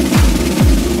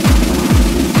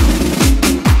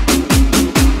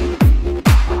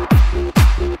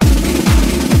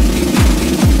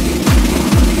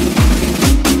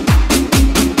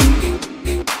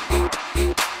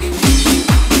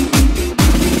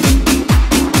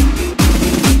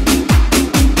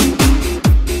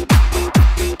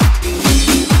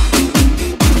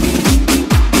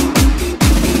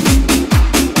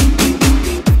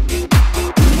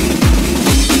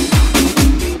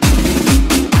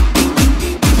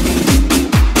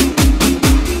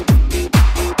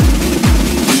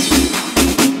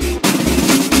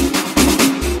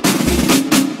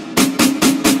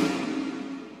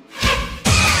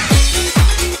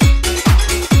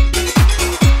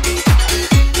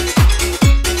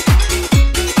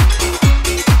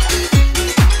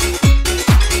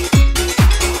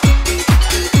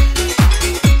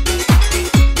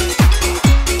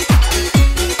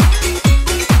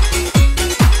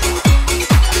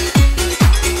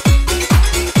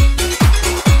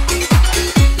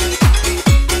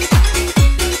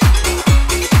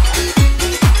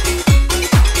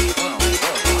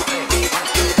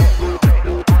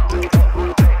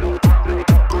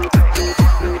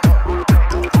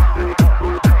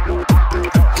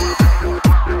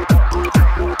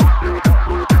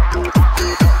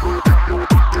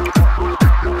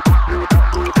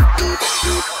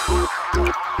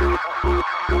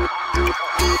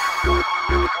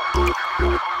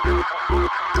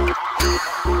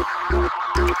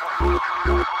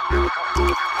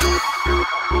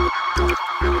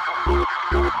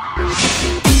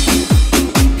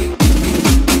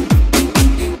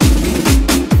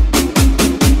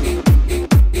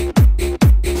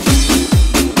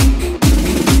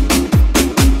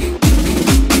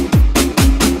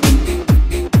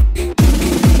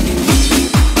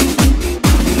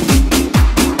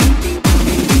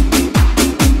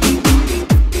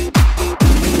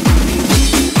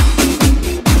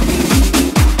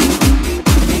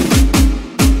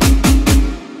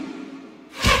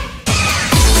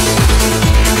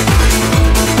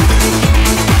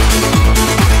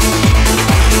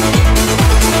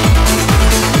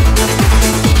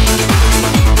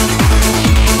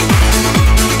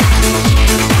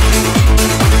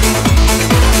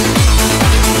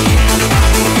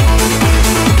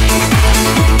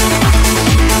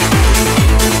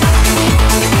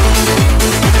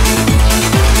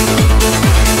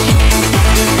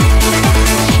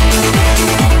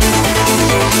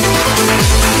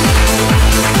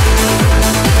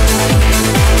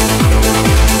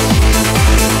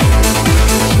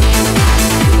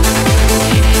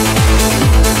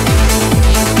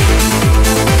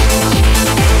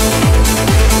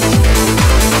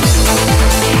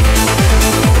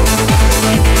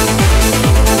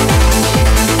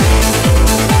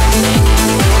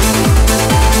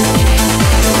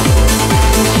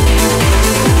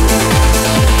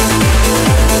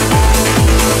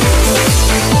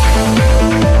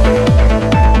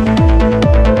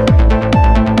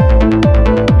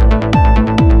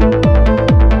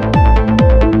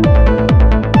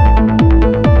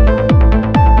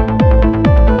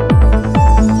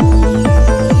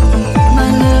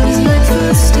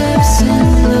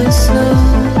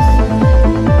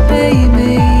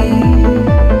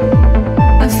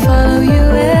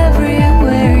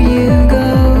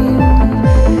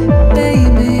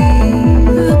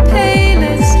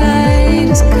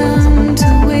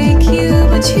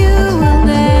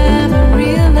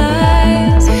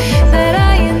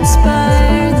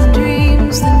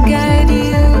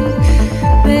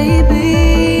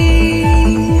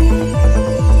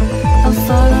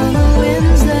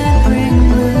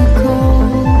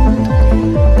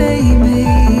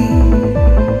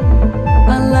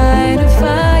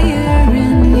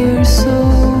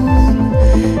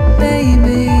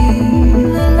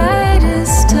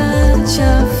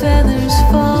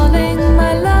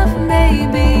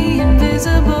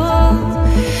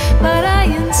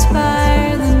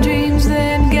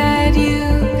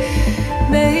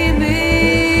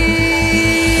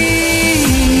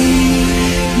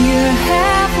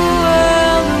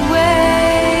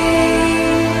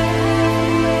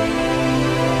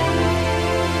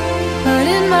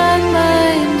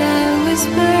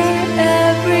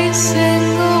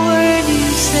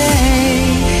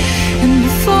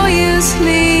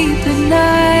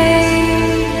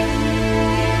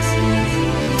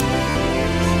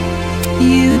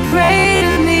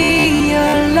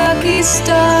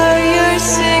 Star, you're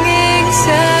singing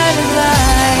satellite.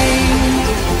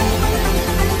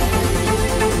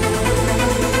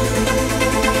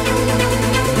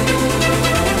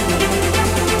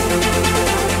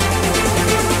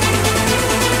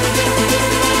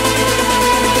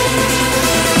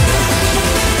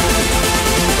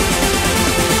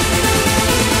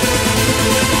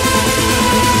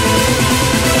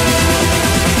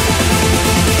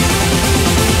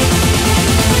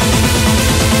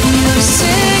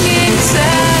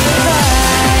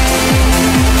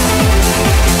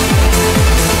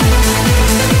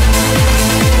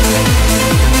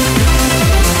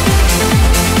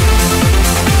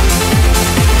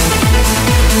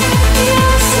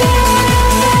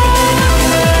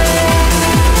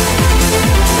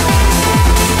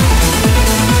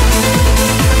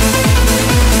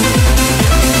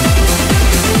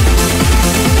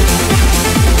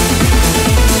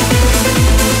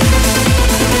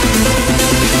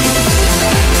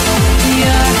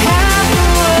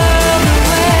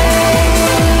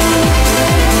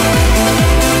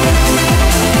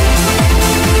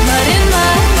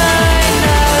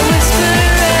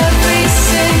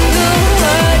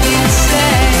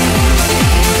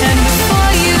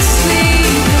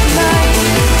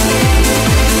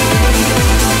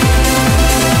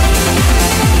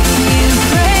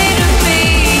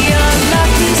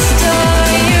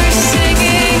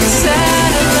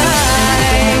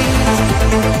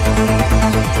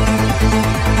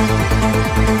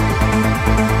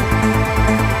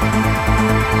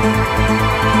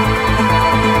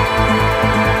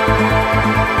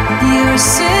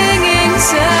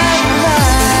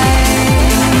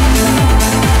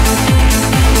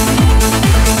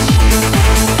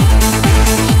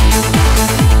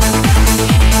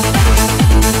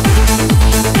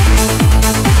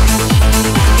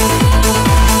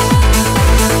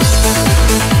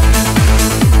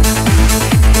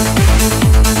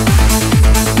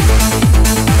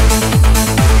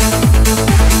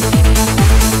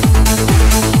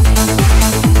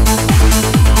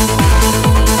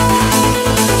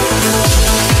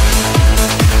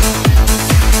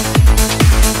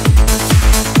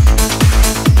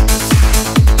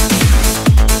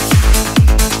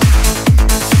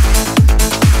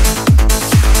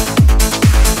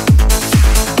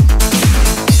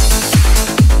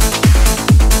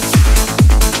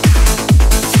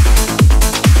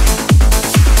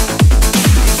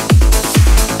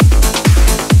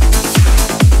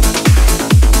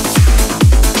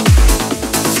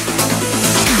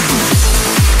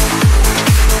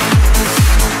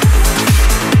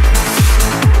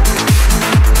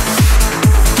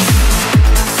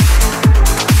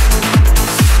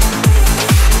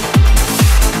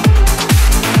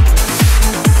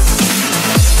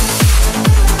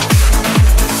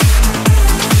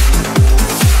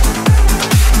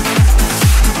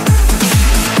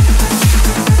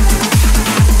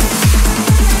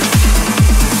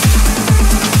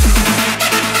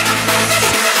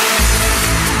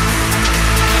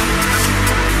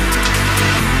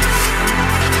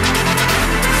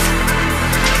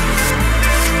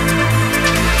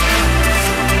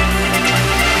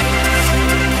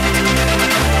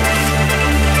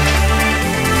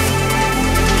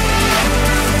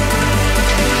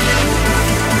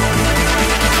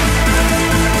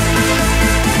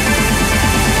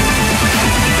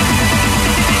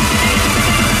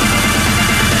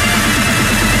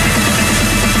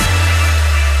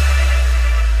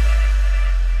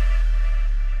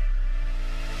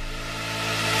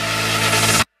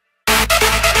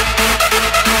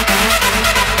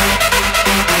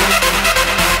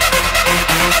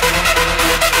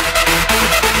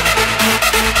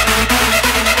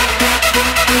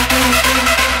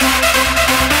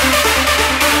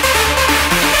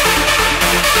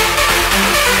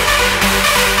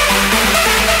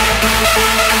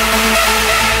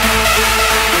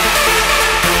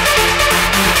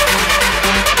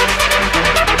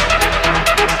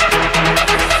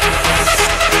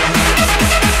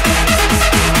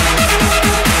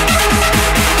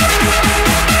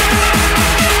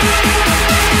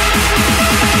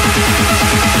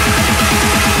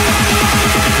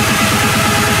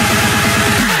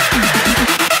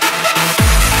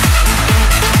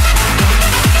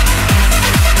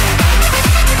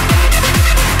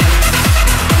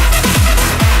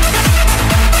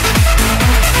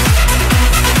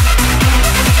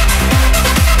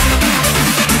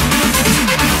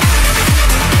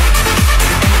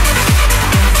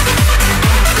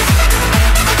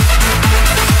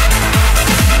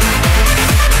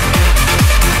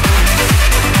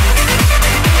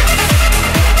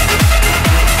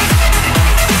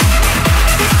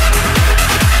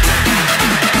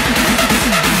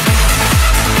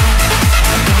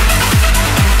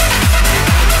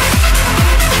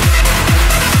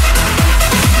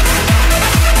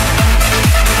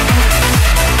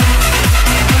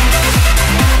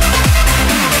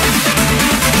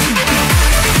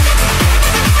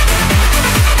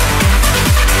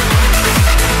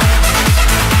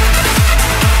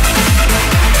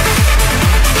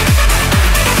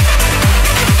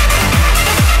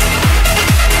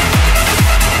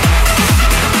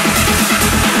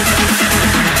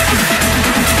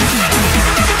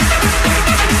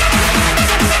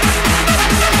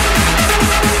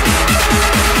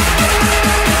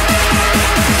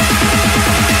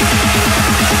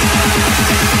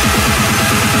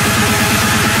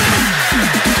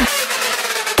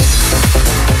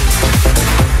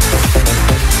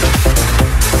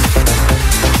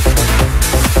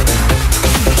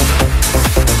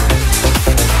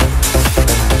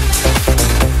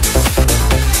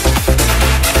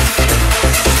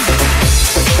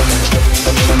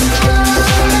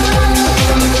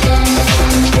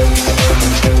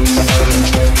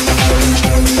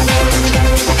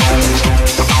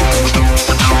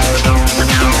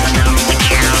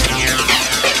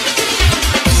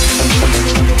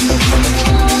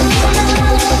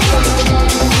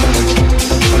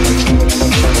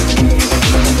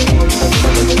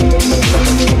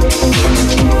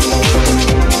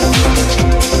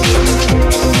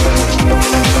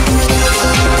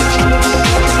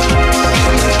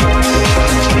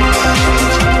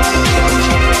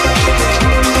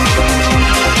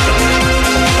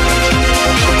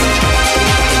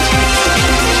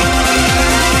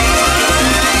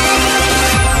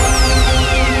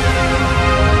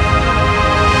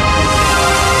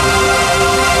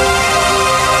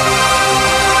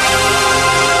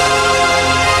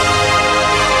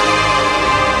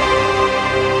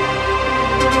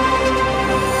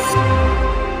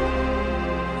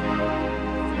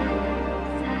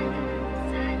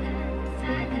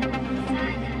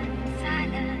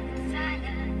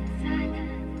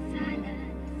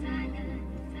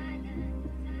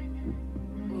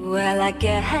 I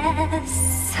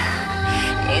guess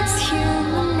it's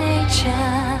human nature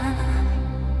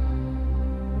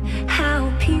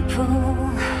how people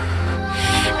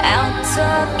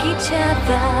out-talk each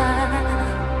other.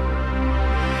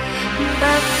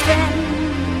 But then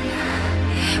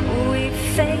we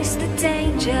face the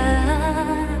danger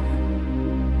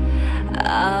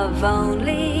of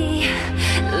only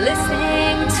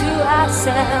listening to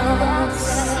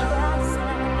ourselves.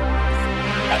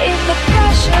 In the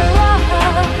pressure of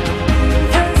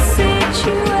the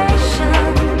situation,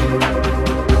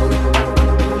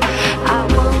 I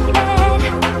won't let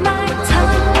my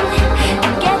tongue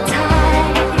get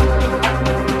tied.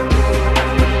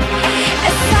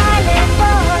 A silent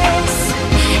voice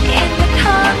in the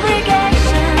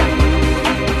congregation,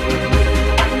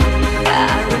 I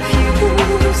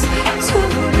refuse to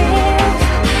live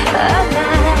a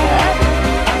lie.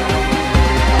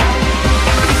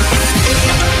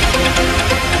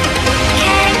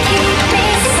 Can't keep me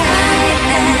silent.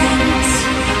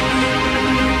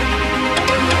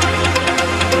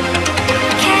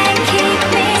 Can't keep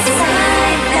me silent. Can't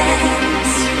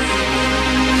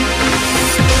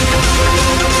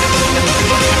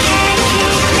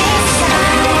keep me silent. Can't keep me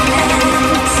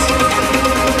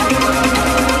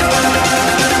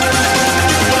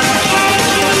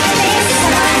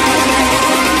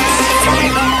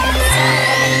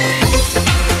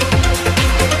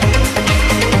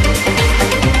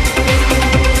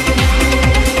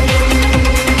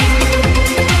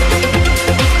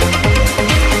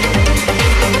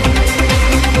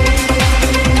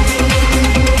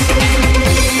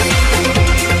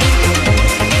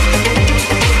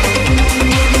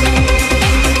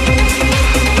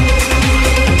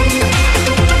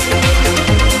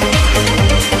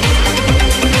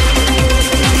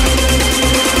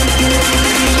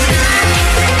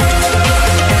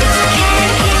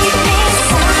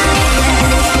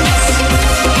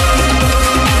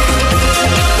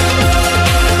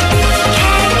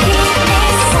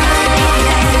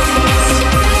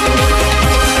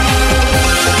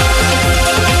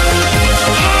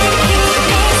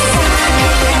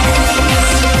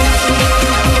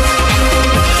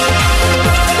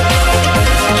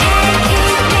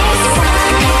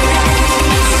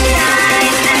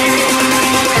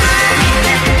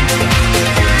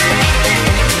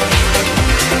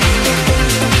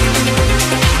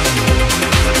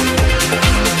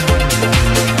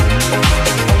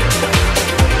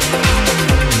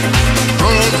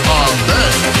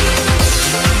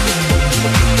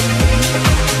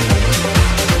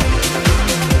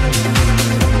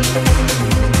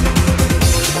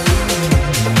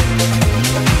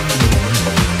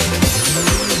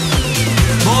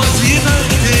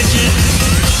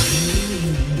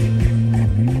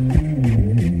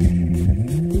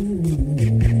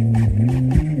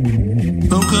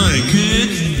Okay,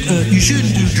 kids, you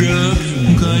shouldn't do drugs.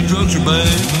 Okay, drugs are bad.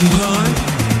 Okay?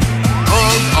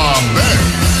 Drugs are bad.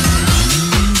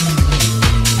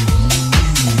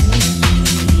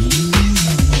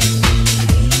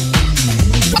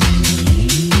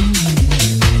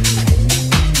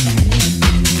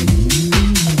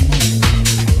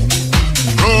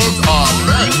 Drugs are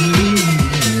bad.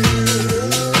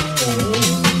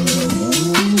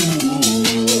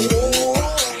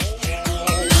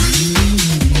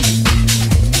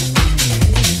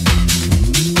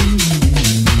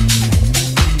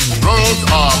 Drugs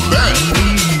are bad.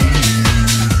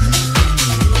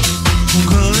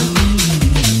 Okay?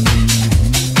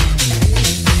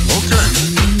 Okay. Okay?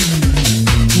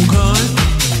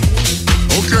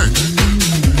 Okay.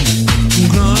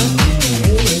 Okay?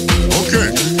 Okay.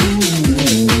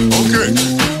 Okay?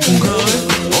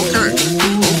 Okay.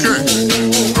 Okay.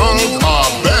 Drugs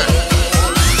are bad.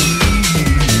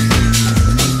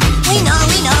 We know,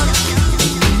 we know.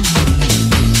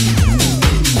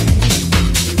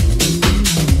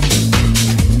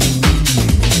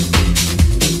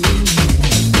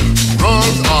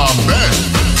 Drugs are bad.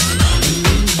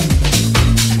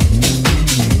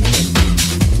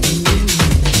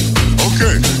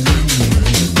 Okay.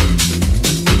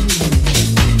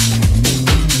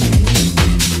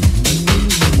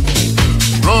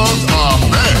 Drugs are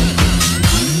bad.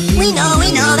 We know,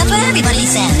 that's what everybody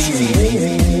says.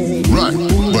 Right.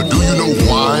 But do you know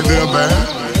why they're bad?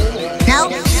 No?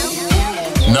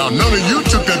 Now, none of you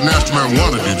took that nasty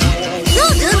marijuana, did you? No,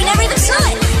 dude, we never even saw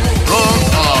it. Drugs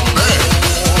are bad.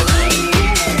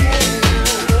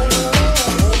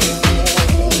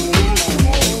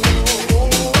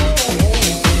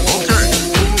 Okay.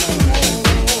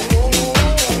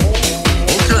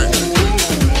 Okay.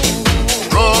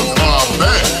 Drugs are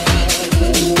bad.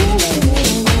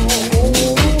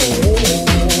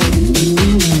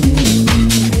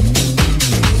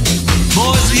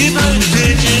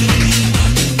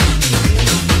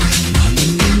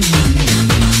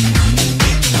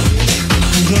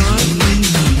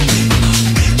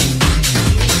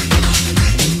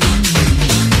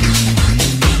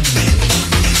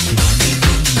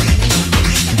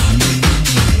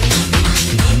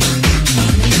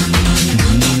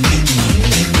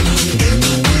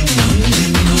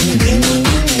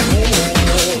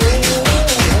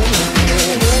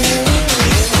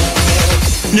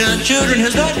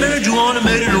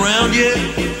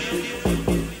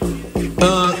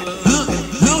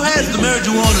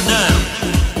 marijuana now.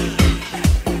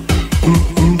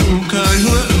 Okay,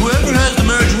 whoever has the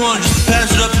marijuana, just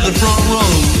pass it up to the front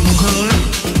row. Okay.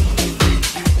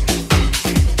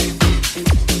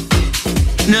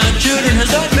 Now, children, has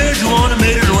that marijuana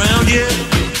made it around yet?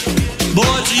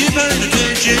 Boys, are you paying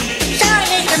attention? Sorry,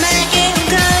 Mr. Mackey,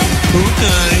 okay?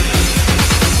 Okay.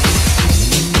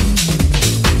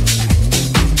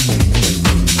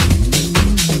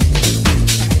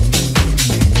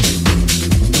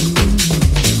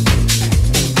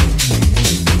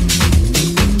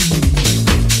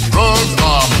 Drugs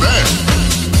are bad.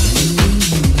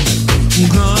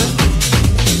 Okay.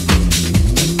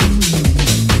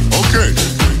 Okay. Okay.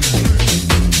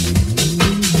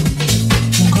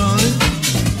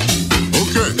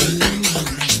 Okay.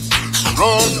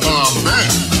 Drugs are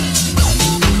bad.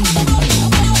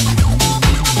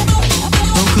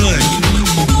 Okay.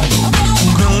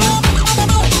 Okay.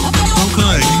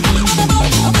 Okay. Okay.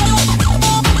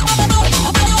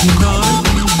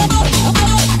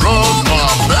 Drugs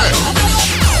are bad.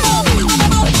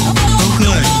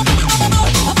 Okay.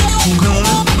 Okay.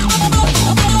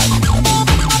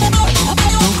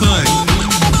 Okay.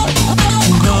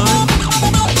 Okay.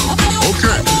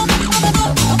 Okay.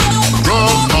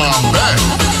 Drugs are bad.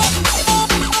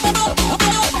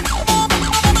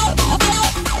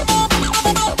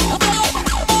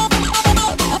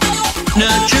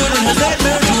 Now, children, has that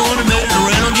marijuana made it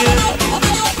around yet?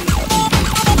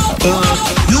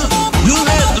 Who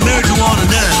has the marijuana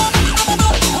now?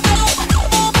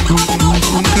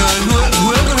 Okay,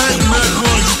 whoever has the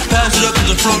marijuana, just pass it up to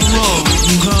the front row.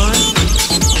 Okay.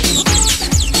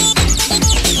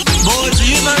 Boys, are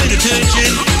you paying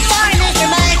attention? Sorry, Mr.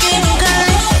 Mackey, okay?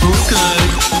 Okay.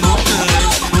 Okay.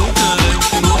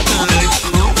 Okay. Okay. Okay.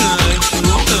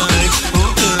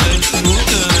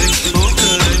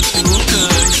 Okay. Okay.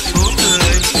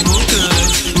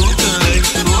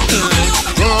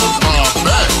 Drugs are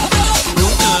bad.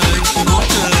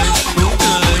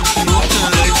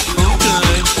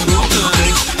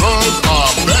 Drugs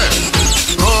are bad.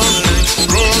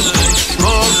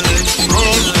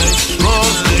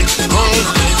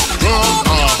 Drugs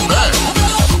are bad.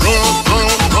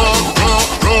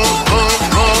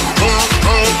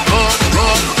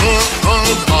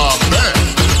 Drugs are bad.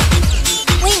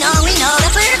 We know,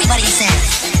 that's what everybody says.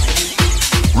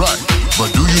 Right, but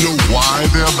do you know why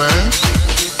they're bad?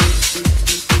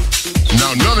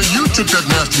 Now, none of you took that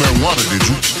nasty marijuana, did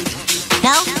you?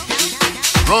 No?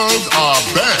 Drugs are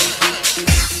bad.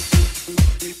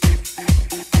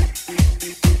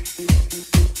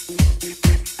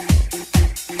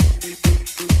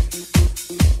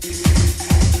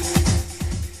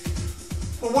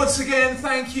 Well, once again,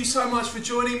 thank you so much for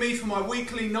joining me for my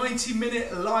weekly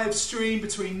 90-minute live stream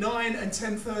between 9 and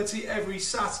 10:30 every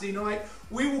Saturday night.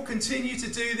 We will continue to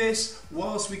do this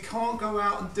whilst we can't go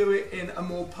out and do it in a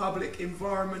more public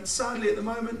environment. Sadly, at the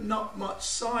moment, not much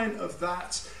sign of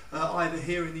that, either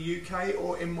here in the UK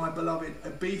or in my beloved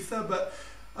Ibiza. But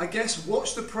I guess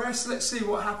watch the press, let's see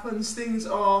what happens. Things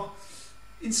are,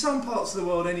 in some parts of the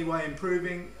world anyway,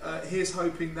 improving. Here's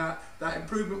hoping that that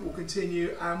improvement will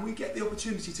continue and we get the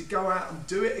opportunity to go out and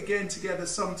do it again together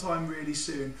sometime really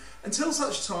soon. Until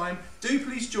such time, do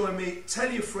please join me,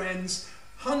 tell your friends.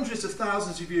 Hundreds of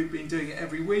thousands of you have been doing it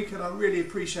every week, and I really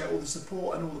appreciate all the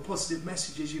support and all the positive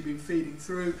messages you've been feeding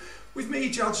through. With me,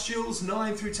 Judge Jules,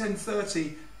 9 through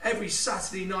 10:30 every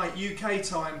Saturday night UK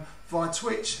time via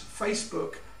Twitch,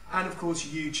 Facebook and of course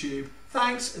YouTube.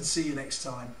 Thanks and see you next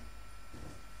time.